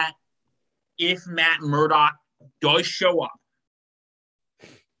that if Matt Murdock does show up,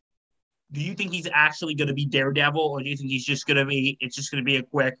 do you think he's actually going to be Daredevil, or do you think it's just going to be a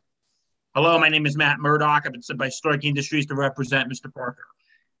quick, hello, my name is Matt Murdock. I've been sent by Stark Industries to represent Mr. Parker.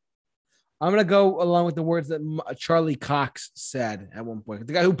 I'm going to go along with the words that Charlie Cox said at one point,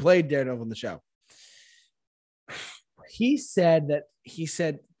 the guy who played Daredevil on the show. He said,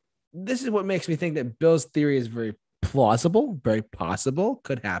 this is what makes me think that Bill's theory is very plausible, very possible,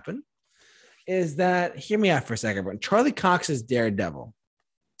 could happen, is that, hear me out for a second, but Charlie Cox is Daredevil.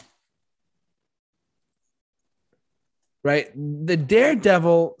 Right? The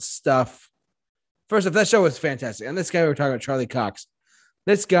Daredevil stuff, first off, that show was fantastic. And this guy we were talking about, Charlie Cox,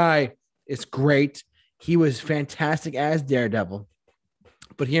 this guy is great. He was fantastic as Daredevil.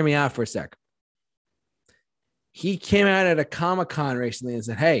 But hear me out for a sec. He came out at a Comic-Con recently and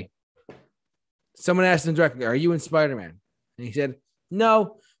said, hey, someone asked him directly, are you in Spider-Man? And he said,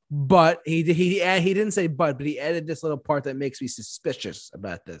 no, but he didn't say but he added this little part that makes me suspicious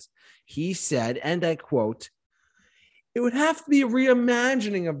about this. He said, and I quote, it would have to be a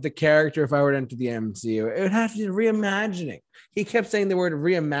reimagining of the character if I were to enter the MCU. It would have to be reimagining. He kept saying the word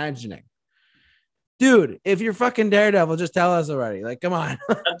reimagining. Dude, if you're fucking Daredevil, just tell us already. Like, come on.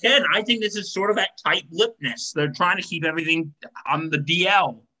 Again, I think this is sort of that tight-lippedness. They're trying to keep everything on the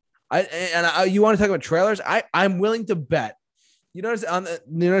DL. You want to talk about trailers? I'm willing to bet. You notice how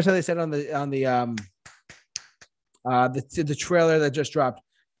they said on the trailer that just dropped,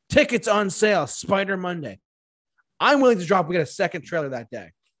 tickets on sale, Spider Monday. I'm willing to drop. We get a second trailer that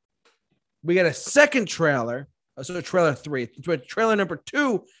day. We get a second trailer. So trailer 3. Trailer number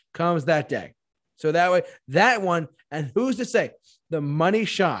 2 comes that day. So that way, that one, and who's to say the money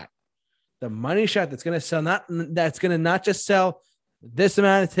shot that's going to sell, that's going to not just sell this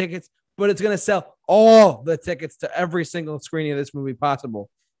amount of tickets, but it's going to sell all the tickets to every single screening of this movie possible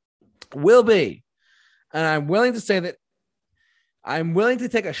will be. And I'm willing to say that I'm willing to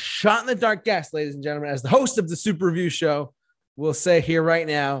take a shot in the dark guess, ladies and gentlemen, as the host of the Super Review Show will say here right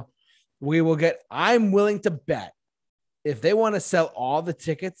now, I'm willing to bet if they want to sell all the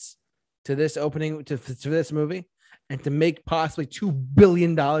tickets to this opening, to this movie, and to make possibly $2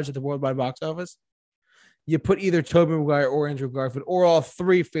 billion at the worldwide box office, you put either Tobey Maguire or Andrew Garfield or all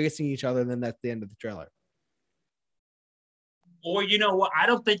three facing each other, and then that's the end of the trailer. Or you know what? I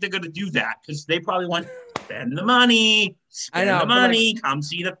don't think they're going to do that because they probably want to spend the money. Come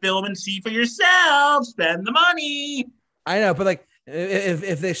see the film and see for yourself. Spend the money. I know, but like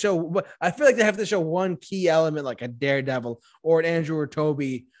if they show, I feel like they have to show one key element, like a Daredevil or an Andrew or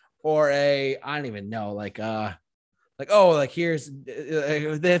Toby or I don't even know, here's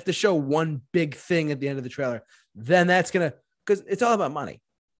they have to show one big thing at the end of the trailer. Then that's gonna, because it's all about money.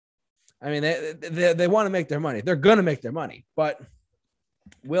 I mean, they want to make their money. They're going to make their money, but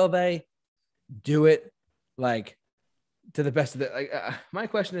will they do it like to the best of the, my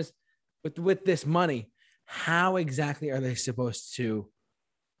question is with this money, how exactly are they supposed to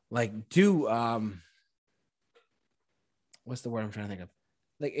like do, what's the word I'm trying to think of?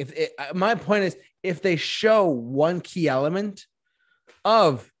 Like my point is, if they show one key element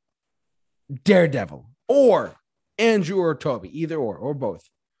of Daredevil or Andrew or Toby, either or both,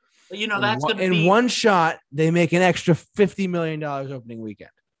 you know, that's going to be in one shot. They make an extra $50 million opening weekend.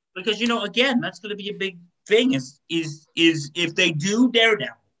 Because, you know, again, that's going to be a big thing is if they do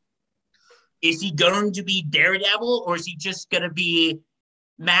Daredevil, is he going to be Daredevil or is he just going to be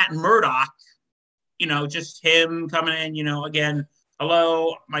Matt Murdock just him coming in, again,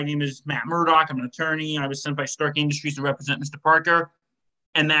 hello, my name is Matt Murdock. I'm an attorney. I was sent by Stark Industries to represent Mr. Parker.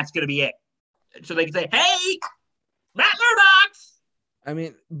 And that's going to be it. So they can say, hey, Matt Murdock. I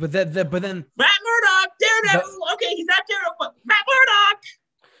mean, but then Matt Murdock, Daredevil. Okay, he's not Daredevil, but Matt Murdock.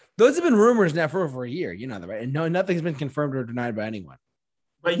 Those have been rumors now for over a year. You know that, right? And nothing's been confirmed or denied by anyone.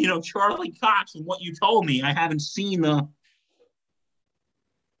 But, Charlie Cox, from what you told me, I have not seen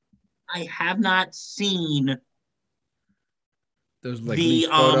those like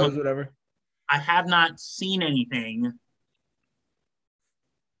photos, whatever. I have not seen anything,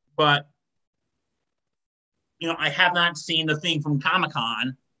 but I have not seen the thing from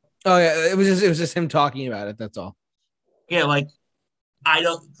Comic-Con. Oh yeah, it was just him talking about it. That's all. Yeah, like I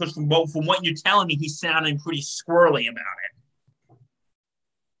don't, because from what you're telling me, he's sounding pretty squirrely about it.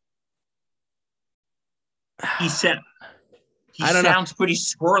 He sounds pretty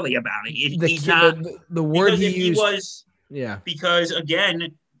squirrely about it. He's not the word he used. Yeah. Because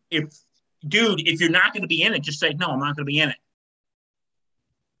again, if you're not going to be in it, just say no. I'm not going to be in it.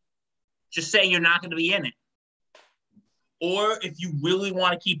 Just say you're not going to be in it. Or if you really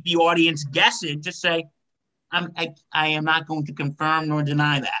want to keep the audience guessing, just say, I am not going to confirm nor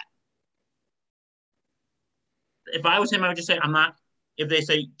deny that. If I was him, I would just say, I'm not. If they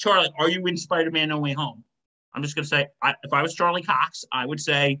say, Charlie, are you in Spider-Man No Way Home? I'm just going to say, if I was Charlie Cox, I would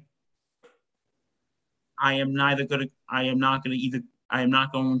say, I am not going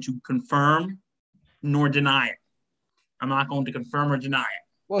to confirm nor deny it. I'm not going to confirm or deny it.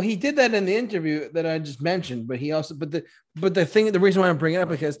 Well, he did that in the interview that I just mentioned, but he also, the reason why I'm bringing it up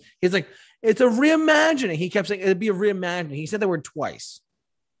because he's like, it's a reimagining. He kept saying it'd be a reimagining. He said the word twice,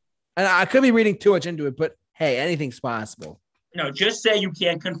 and I could be reading too much into it, but hey, anything's possible. No, just say you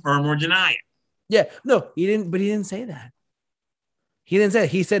can't confirm or deny it. Yeah, no, he didn't. But he didn't say that. He didn't say it.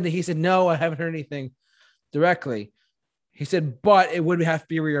 He said no. I haven't heard anything directly. He said, but it would have to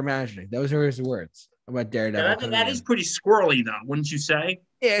be reimagining. That was his words about Daredevil. That is pretty squirrely, though, wouldn't you say?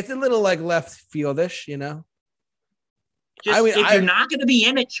 Yeah, it's a little like left fieldish, If you're not going to be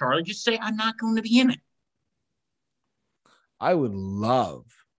in it, Charlie, just say I'm not going to be in it. I would love.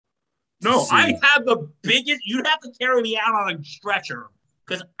 No, I have the biggest. You'd have to carry me out on a stretcher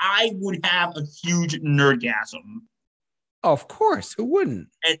because I would have a huge nerdgasm. Oh, of course, who wouldn't?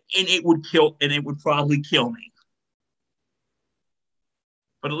 And it would kill, and it would probably kill me.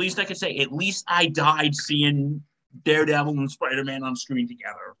 But at least I could say, at least I died seeing Daredevil and Spider-Man on screen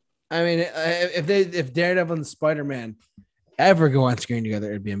together. I mean, if Daredevil and Spider-Man ever go on screen together,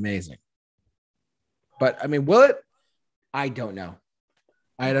 it'd be amazing. But I mean, will it? I don't know.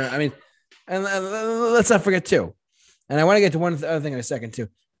 I mean, and let's not forget too. And I want to get to one other thing in a second too.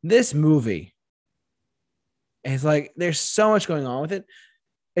 This movie is like, there's so much going on with it.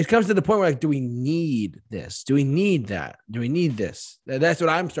 It comes to the point where, like, do we need this? Do we need that? Do we need this? That's what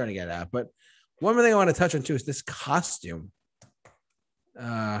I'm starting to get at. But one more thing I want to touch on too is this costume.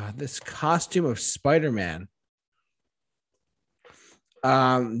 This costume of Spider-Man.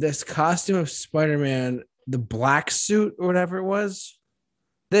 This costume of Spider-Man, the black suit or whatever it was.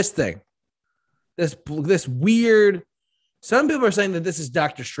 This thing. This weird. Some people are saying that this is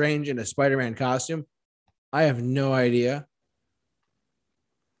Doctor Strange in a Spider-Man costume. I have no idea.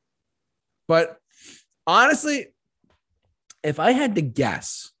 But honestly, if I had to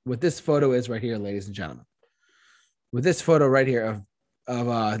guess what this photo is right here, ladies and gentlemen, with this photo right here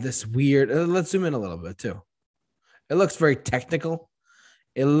of this weird, let's zoom in a little bit too. It looks very technical.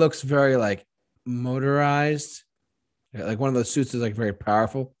 It looks very like motorized, like one of those suits is like very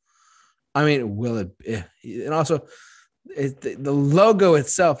powerful. I mean, will it? And also, the logo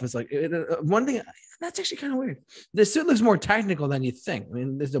itself is like one thing. That's actually kind of weird. This suit looks more technical than you think. I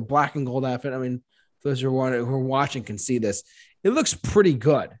mean, there's a black and gold outfit. I mean, those who are watching can see this. It looks pretty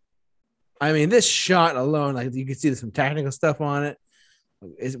good. I mean, this shot alone, like you can see there's some technical stuff on it.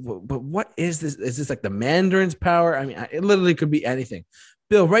 But what is this? Is this like the Mandarin's power? I mean, it literally could be anything.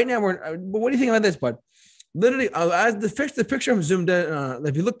 Bill, right now what do you think about this, bud? Literally, as the picture I'm zoomed in,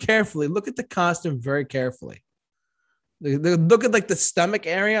 if you look carefully, look at the costume very carefully. Look at like the stomach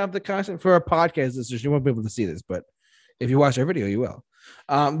area of the costume. For our podcast listeners, you won't be able to see this, but if you watch our video, you will.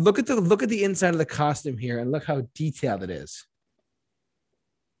 Look at the inside of the costume here and look how detailed it is.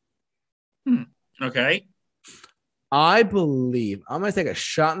 Okay. I believe I'm going to take a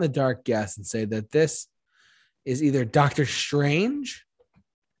shot in the dark guess and say that this is either Doctor Strange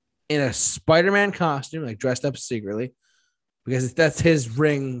in a Spider-Man costume, like dressed up secretly, because that's his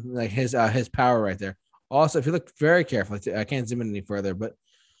ring, like his power right there. Also, if you look very carefully, I can't zoom in any further, but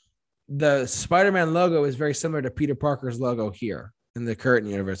the Spider-Man logo is very similar to Peter Parker's logo here in the current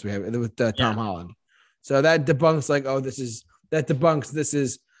universe we have with Tom Holland. So that debunks this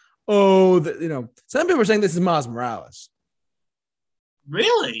is some people are saying this is Miles Morales.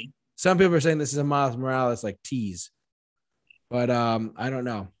 Really? Some people are saying this is a Miles Morales like tease. But I don't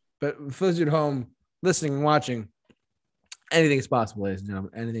know. But for those at home listening and watching, anything is possible, ladies and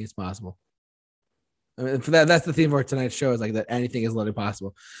gentlemen. Anything is possible. I mean, for that's the theme for tonight's show, is like that anything is literally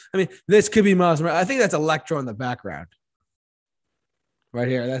possible. I mean, this could be Miles Morales. I think that's Electro in the background. Right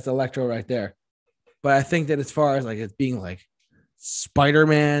here. That's Electro right there. But I think that as far as like it being like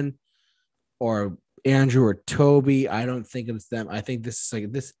Spider-Man or Andrew or Toby, I don't think it's them. I think this is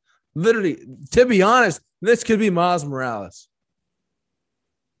like this literally, to be honest, this could be Miles Morales.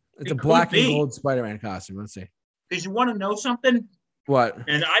 It's a black and gold Spider-Man costume. Let's see. Because you want to know something? What?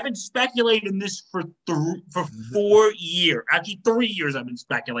 And I've been speculating this for 4 years. Actually, 3 years I've been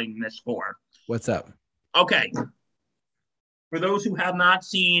speculating this for. What's up? Okay. For those who have not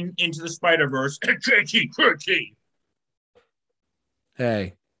seen Into the Spider-Verse, JT.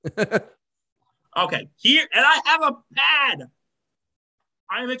 Hey. Okay. Here, and I have a pad.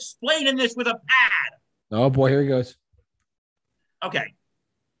 I'm explaining this with a pad. Oh, boy. Here he goes. Okay.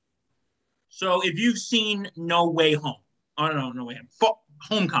 So if you've seen No Way Home, No Way Home,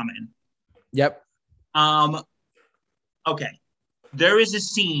 Homecoming. Yep. Okay. There is a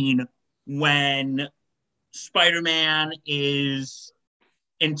scene when Spider-Man is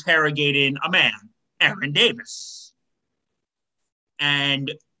interrogating a man, Aaron Davis.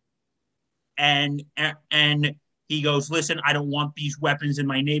 And he goes, listen, I don't want these weapons in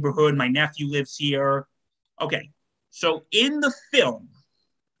my neighborhood. My nephew lives here. Okay. So in the film.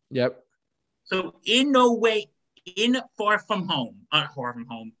 Yep. So in Far From Home,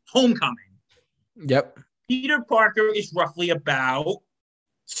 Homecoming. Yep. Peter Parker is roughly about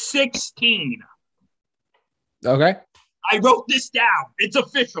 16. Okay. I wrote this down. It's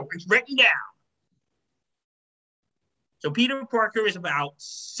official. It's written down. So Peter Parker is about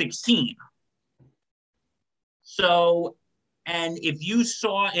 16. So, and if you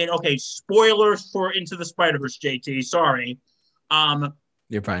saw it, okay, spoilers for Into the Spider-Verse, JT, sorry.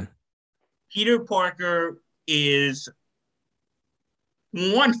 You're fine. Peter Parker is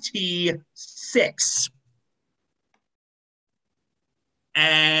 26.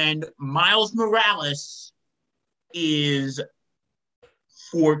 And Miles Morales is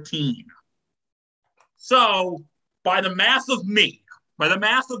 14. So, by the math of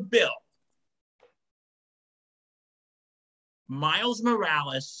Bill, Miles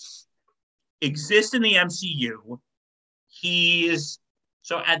Morales exists in the MCU.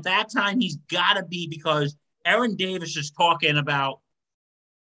 So at that time, he's got to be, because Aaron Davis is talking about,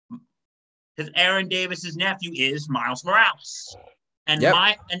 because Aaron Davis's nephew is Miles Morales. And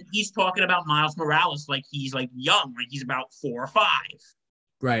and he's talking about Miles Morales like he's like young, like he's about 4 or 5.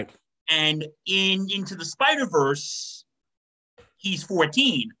 Right. And Into the Spider-Verse, he's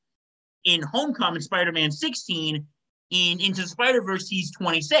 14. In Homecoming, Spider-Man 16. In Into the Spider-Verse, he's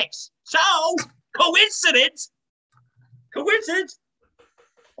 26. So, coincidence.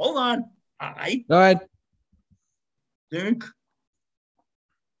 Hold on. Go ahead. Think.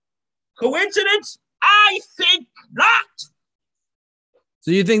 Coincidence? I think not.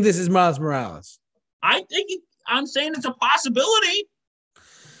 So you think this is Miles Morales? I'm saying it's a possibility.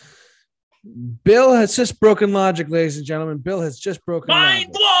 Bill has just broken logic, ladies and gentlemen. Bill has just broken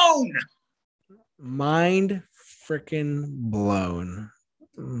Mind logic. blown. Mind freaking blown.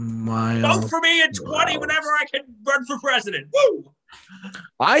 Vote for me in 20 whenever I can run for president. Woo!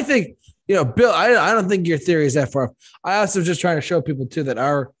 I think, Bill, I don't think your theory is that far. I also just trying to show people too that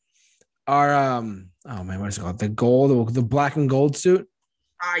our oh man, what is it called? The black and gold suit.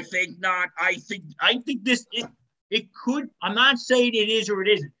 I think not. I think this it could. I'm not saying it is or it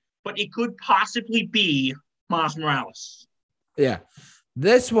isn't, but it could possibly be Miles Morales. Yeah.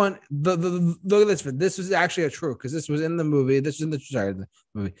 This one, look at this. This was actually true because this was in the movie. This was in the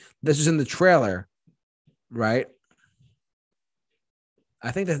movie. This was in the trailer, right?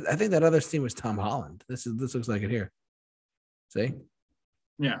 I think that other scene was Tom Holland. This looks like it here. See?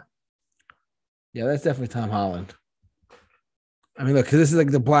 Yeah. Yeah, that's definitely Tom Holland. I mean, look, because this is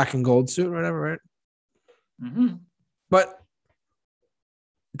like the black and gold suit or whatever, right? Mm-hmm. But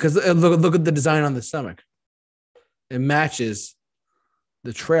because look at the design on the stomach. It matches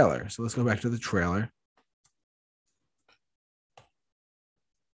the trailer. So let's go back to the trailer.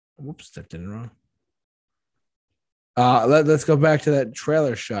 Whoops, that didn't wrong. Let's go back to that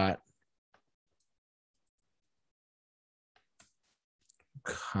trailer shot.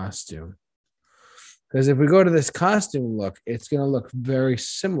 Costume. Because if we go to this costume look, it's going to look very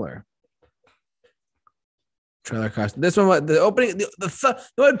similar. Trailer costume. This one, the opening,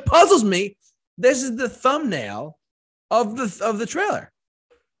 what puzzles me, This is the thumbnail of the trailer.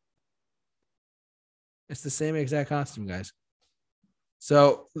 It's the same exact costume, guys.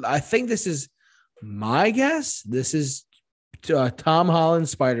 So I think this is my guess. This is Tom Holland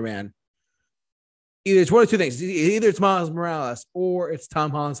Spider-Man. Either it's one of two things. Either it's Miles Morales or it's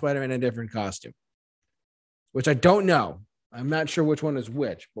Tom Holland Spider-Man in a different costume, which I don't know. I'm not sure which one is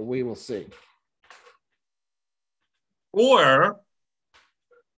which, but we will see. Or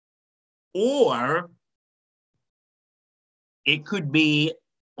it could be,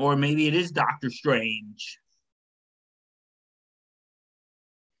 or maybe it is Doctor Strange.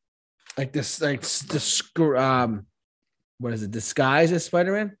 Like this, what is it? Disguise as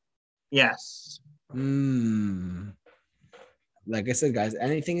Spider-Man? Yes. Like I said, guys,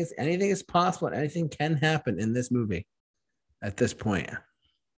 anything is possible and anything can happen in this movie at this point.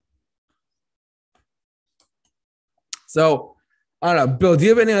 So I don't know, Bill, do you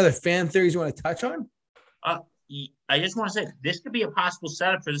have any other fan theories you want to touch on? I just want to say this could be a possible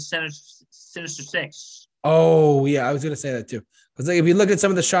setup for the Sinister Six. Oh yeah, I was gonna say that too. Because like if you look at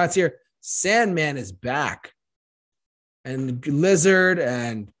some of the shots here, Sandman is back, and Lizard,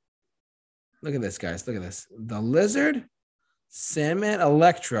 and look at this, guys. Look at this. The Lizard, Sandman,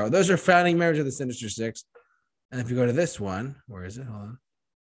 Electro. Those are founding members of the Sinister Six. And if you go to this one, where is it? Hold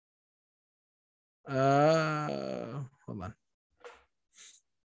on.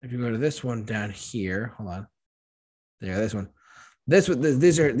 If you go to this one down here, hold on. There, this one. These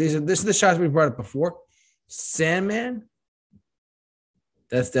are the shots we brought up before. Sandman.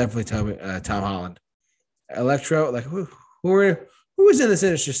 That's definitely Tom Holland. Electro, like who is in the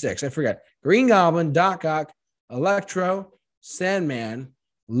Sinister Six? I forgot. Green Goblin, Doc Ock, Electro, Sandman,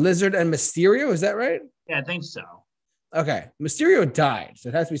 Lizard, and Mysterio. Is that right? Yeah, I think so. Okay. Mysterio died, so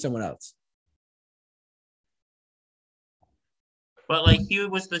it has to be someone else. But like he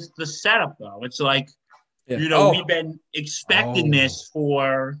was the setup though. It's like, yeah. We've been expecting this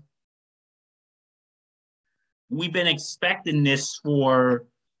for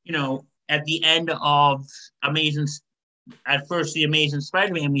at the end of the Amazing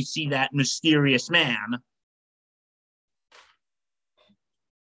Spider-Man, we see that mysterious man.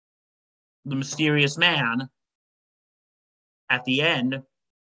 The mysterious man at the end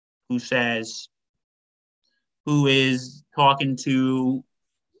who is talking to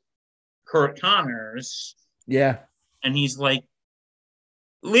Kurt Connors. Yeah. And he's like,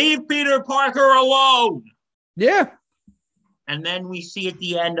 leave Peter Parker alone. Yeah. And then we see at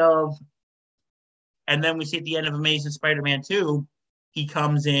the end of Amazing Spider-Man 2,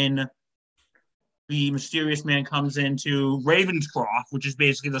 the mysterious man comes into Ravenscroft, which is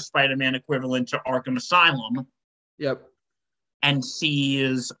basically the Spider-Man equivalent to Arkham Asylum. Yep. And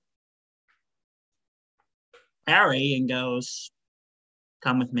sees Harry and goes,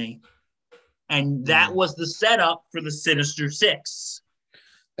 come with me. And that was the setup for the Sinister Six.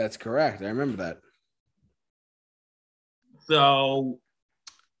 That's correct. I remember that. So,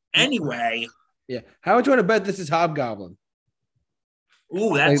 anyway. Yeah. How much you want to bet this is Hobgoblin?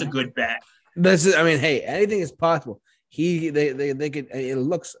 Ooh, that's a good bet. This is, I mean, hey, anything is possible. They could, it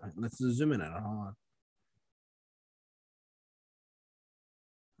looks, let's zoom in on it. Hold on.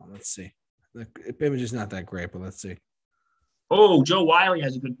 Let's see. The image is not that great, but let's see. Oh, Joe Wiley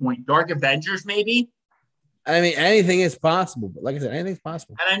has a good point. Dark Avengers, maybe? I mean, anything is possible. But like I said, anything's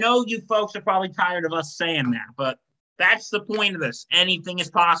possible. And I know you folks are probably tired of us saying that, but that's the point of this. Anything is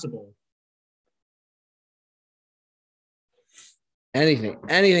possible.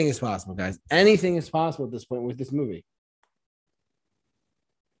 Anything is possible, guys. Anything is possible at this point with this movie.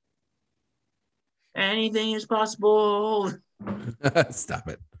 Anything is possible. Stop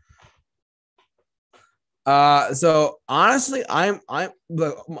it. So honestly, my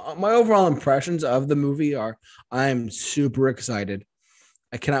overall impressions of the movie are I'm super excited.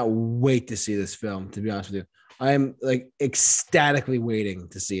 I cannot wait to see this film, to be honest with you. I'm like ecstatically waiting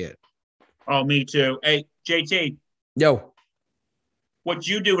to see it. Oh, me too. Hey, JT. Yo. What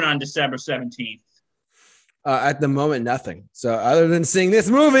you doing on December 17th? At the moment, nothing. So other than seeing this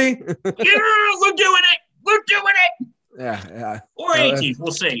movie. Yeah, we're doing it. Yeah. Or 18th,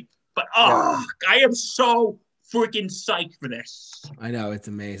 we'll see. But I am so freaking psyched for this. I know, it's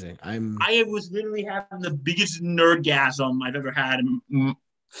amazing. I was literally having the biggest nerdgasm I've ever had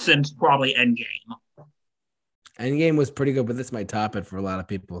since probably Endgame. Endgame was pretty good, but this might top it for a lot of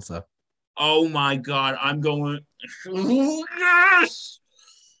people. So, oh my god, I'm going. Yes.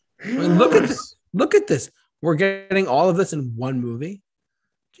 I mean, look at this. Look at this. We're getting all of this in one movie.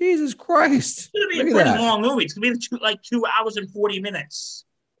 Jesus Christ! It's gonna be a pretty long movie. It's gonna be like 2 hours and 40 minutes.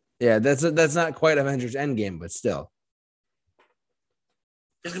 Yeah, that's not quite Avengers Endgame, but still.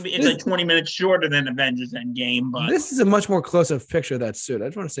 It's like 20 minutes shorter than Avengers Endgame, but this is a much more close-up picture of that suit. I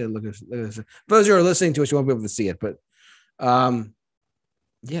just want to say, look at this. For those who are listening to us, you won't be able to see it, but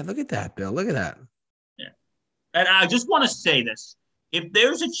yeah, look at that, Bill. Look at that. yeah. And I just want to say this: if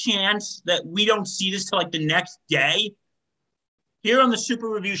there's a chance that we don't see this till like the next day, here on the Super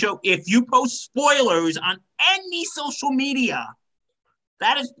Review Show, if you post spoilers on any social media,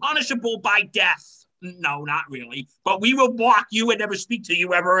 that is punishable by death. No, not really. But we will block you and never speak to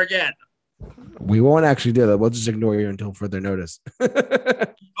you ever again. We won't actually do that. We'll just ignore you until further notice.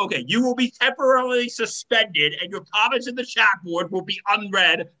 Okay, you will be temporarily suspended, and your comments in the chat board will be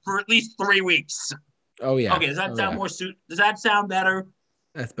unread for at least 3 weeks. Oh yeah. Okay, does that sound more Does that sound better?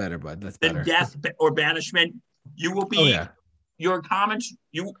 That's better, bud. That's than better. Death or banishment. You will be. Your comments.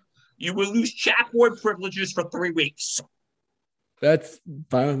 You will lose chat board privileges for 3 weeks. That's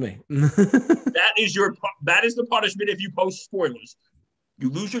fine with me. That is the punishment if you post spoilers. You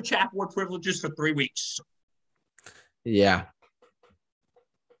lose your chat board privileges for 3 weeks. Yeah.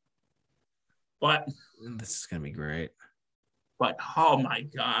 But this is gonna be great. But oh my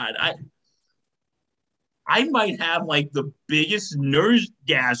god, I might have like the biggest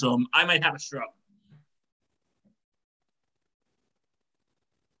nerdgasm. I might have a stroke.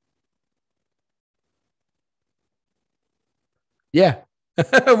 Yeah.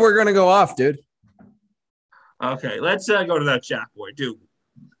 We're gonna go off, dude. Okay, let's go to that chat board, dude.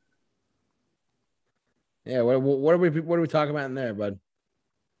 Yeah, what are we talking about in there, bud?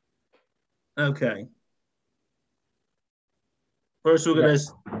 Okay. First, we're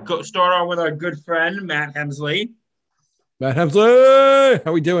gonna start on with our good friend Matt Hemsley. Matt Hemsley,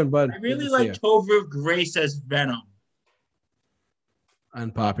 how we doing, bud? I really like Topher Grace as Venom.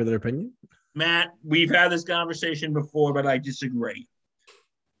 Unpopular opinion. Matt, we've had this conversation before, but I disagree.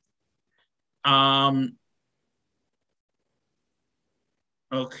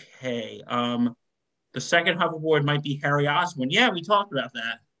 Okay. The second hoverboard might be Harry Osborn. Yeah, we talked about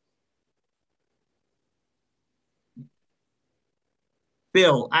that.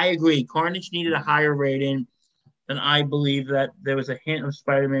 Bill, I agree. Carnage needed a higher rating, and I believe that there was a hint of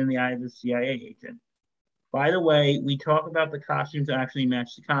Spider-Man in the eye of the CIA agent. By the way, we talk about the costumes that actually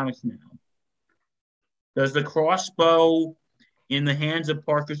match the comics now. Does the crossbow in the hands of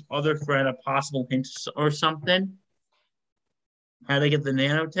Parker's other friend a possible hint or something? How they get the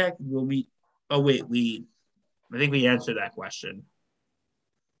nanotech? I think we answered that question.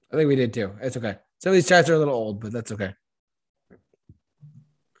 I think we did too. It's okay. Some of these chats are a little old, but that's okay.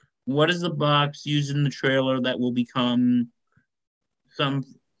 What is the box used in the trailer that will become some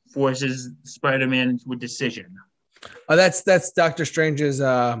forces Spider-Man into a decision? Oh, that's Doctor Strange's.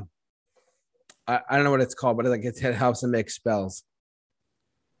 I don't know what it's called, but it helps him make spells.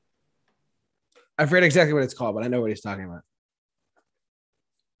 I forget exactly what it's called, but I know what he's talking about.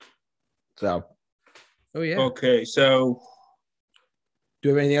 So, oh yeah. Okay, so do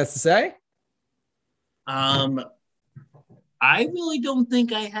you have anything else to say? I really don't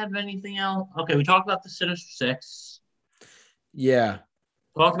think I have anything else. Okay, we talked about the Sinister Six. Yeah.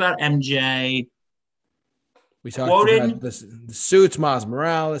 Talked about MJ. We talked about the suits, Miles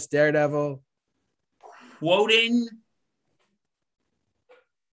Morales, Daredevil. Quoting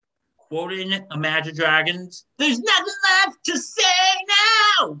Imagine Dragons. There's nothing left to say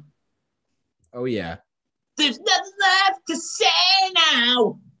now. Oh yeah. There's nothing left to say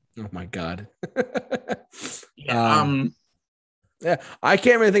now. Oh my god. Yeah. Yeah, I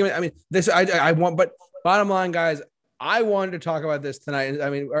can't really think of it. I mean, this I want, but bottom line, guys, I wanted to talk about this tonight. I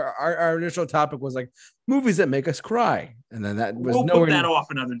mean, our initial topic was like movies that make us cry, and then that was we'll put that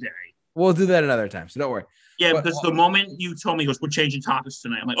off another day. We'll do that another time, so don't worry. Yeah, because the moment you told me, he goes, we're changing topics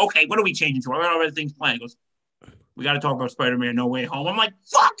tonight. I'm like, okay, what are we changing to? I got other things planned. He goes, we got to talk about Spider-Man No Way Home. I'm like,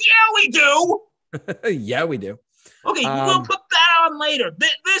 fuck yeah, we do. Yeah, we do. Okay, we'll put that on later.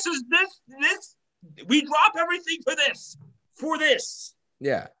 This. We drop everything for this.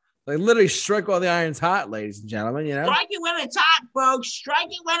 Yeah, like literally strike while the iron's hot, ladies and gentlemen. You know, strike it when it's hot, folks. Strike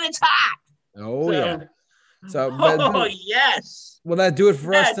it when it's hot. Oh yeah. So, yes. Will that do it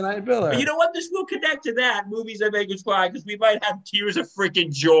for us tonight, Bill? Or? You know what? This will connect to that. Movies that make us cry, because we might have tears of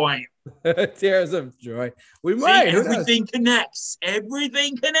freaking joy. Tears of joy. We might. Everything connects.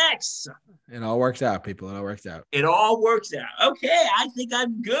 Everything connects. It all works out, people. It all works out. It all works out. Okay, I think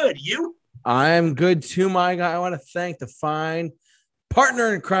I'm good. You? I'm good too, my guy. I want to thank the fine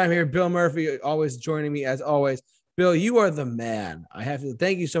partner in crime here, Bill Murphy, always joining me as always. Bill, you are the man. I have to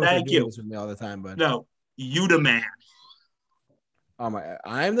thank you so much for doing this with me all the time, bud. No, you the man.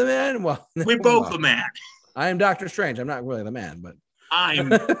 I'm the man. Well, we're both the man. I am Doctor Strange. I'm not really the man, but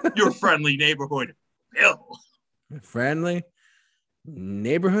I'm your friendly neighborhood Bill. Friendly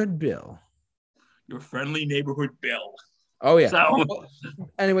Neighborhood Bill. Your friendly neighborhood Bill. Oh, yeah. So,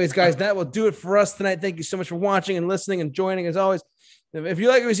 anyways, guys, that will do it for us tonight. Thank you so much for watching and listening and joining as always. If you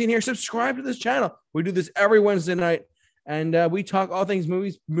like what we've seen here, subscribe to this channel. We do this every Wednesday night, and we talk all things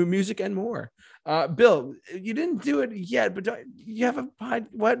movies, music, and more. Bill, you didn't do it yet, but you have a pod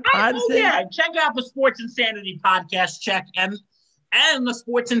thing? Yeah, check out the Sports Insanity podcast. Check and the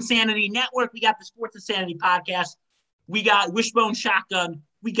Sports Insanity Network. We got the Sports Insanity podcast. We got Wishbone Shotgun.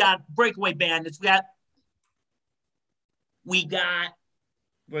 We got Breakaway Bandits. We got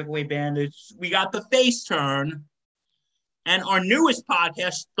Breakaway Bandits. We got The Face Turn. And our newest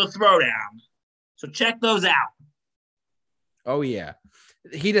podcast, The Throwdown. So check those out. Oh, yeah.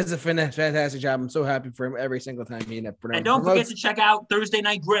 He does a fantastic job. I'm so happy for him every single time he promotes. And don't forget to check out Thursday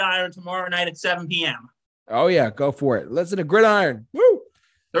Night Gridiron tomorrow night at 7 p.m. Oh, yeah. Go for it. Listen to Gridiron. Woo!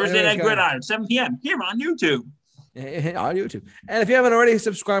 Thursday Night Gridiron, 7 p.m. here on YouTube. On YouTube. And if you haven't already,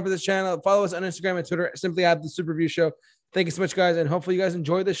 subscribed to this channel. Follow us on Instagram and Twitter. Simply at The Super Review Show. Thank you so much, guys. And hopefully you guys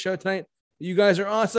enjoyed this show tonight. You guys are awesome.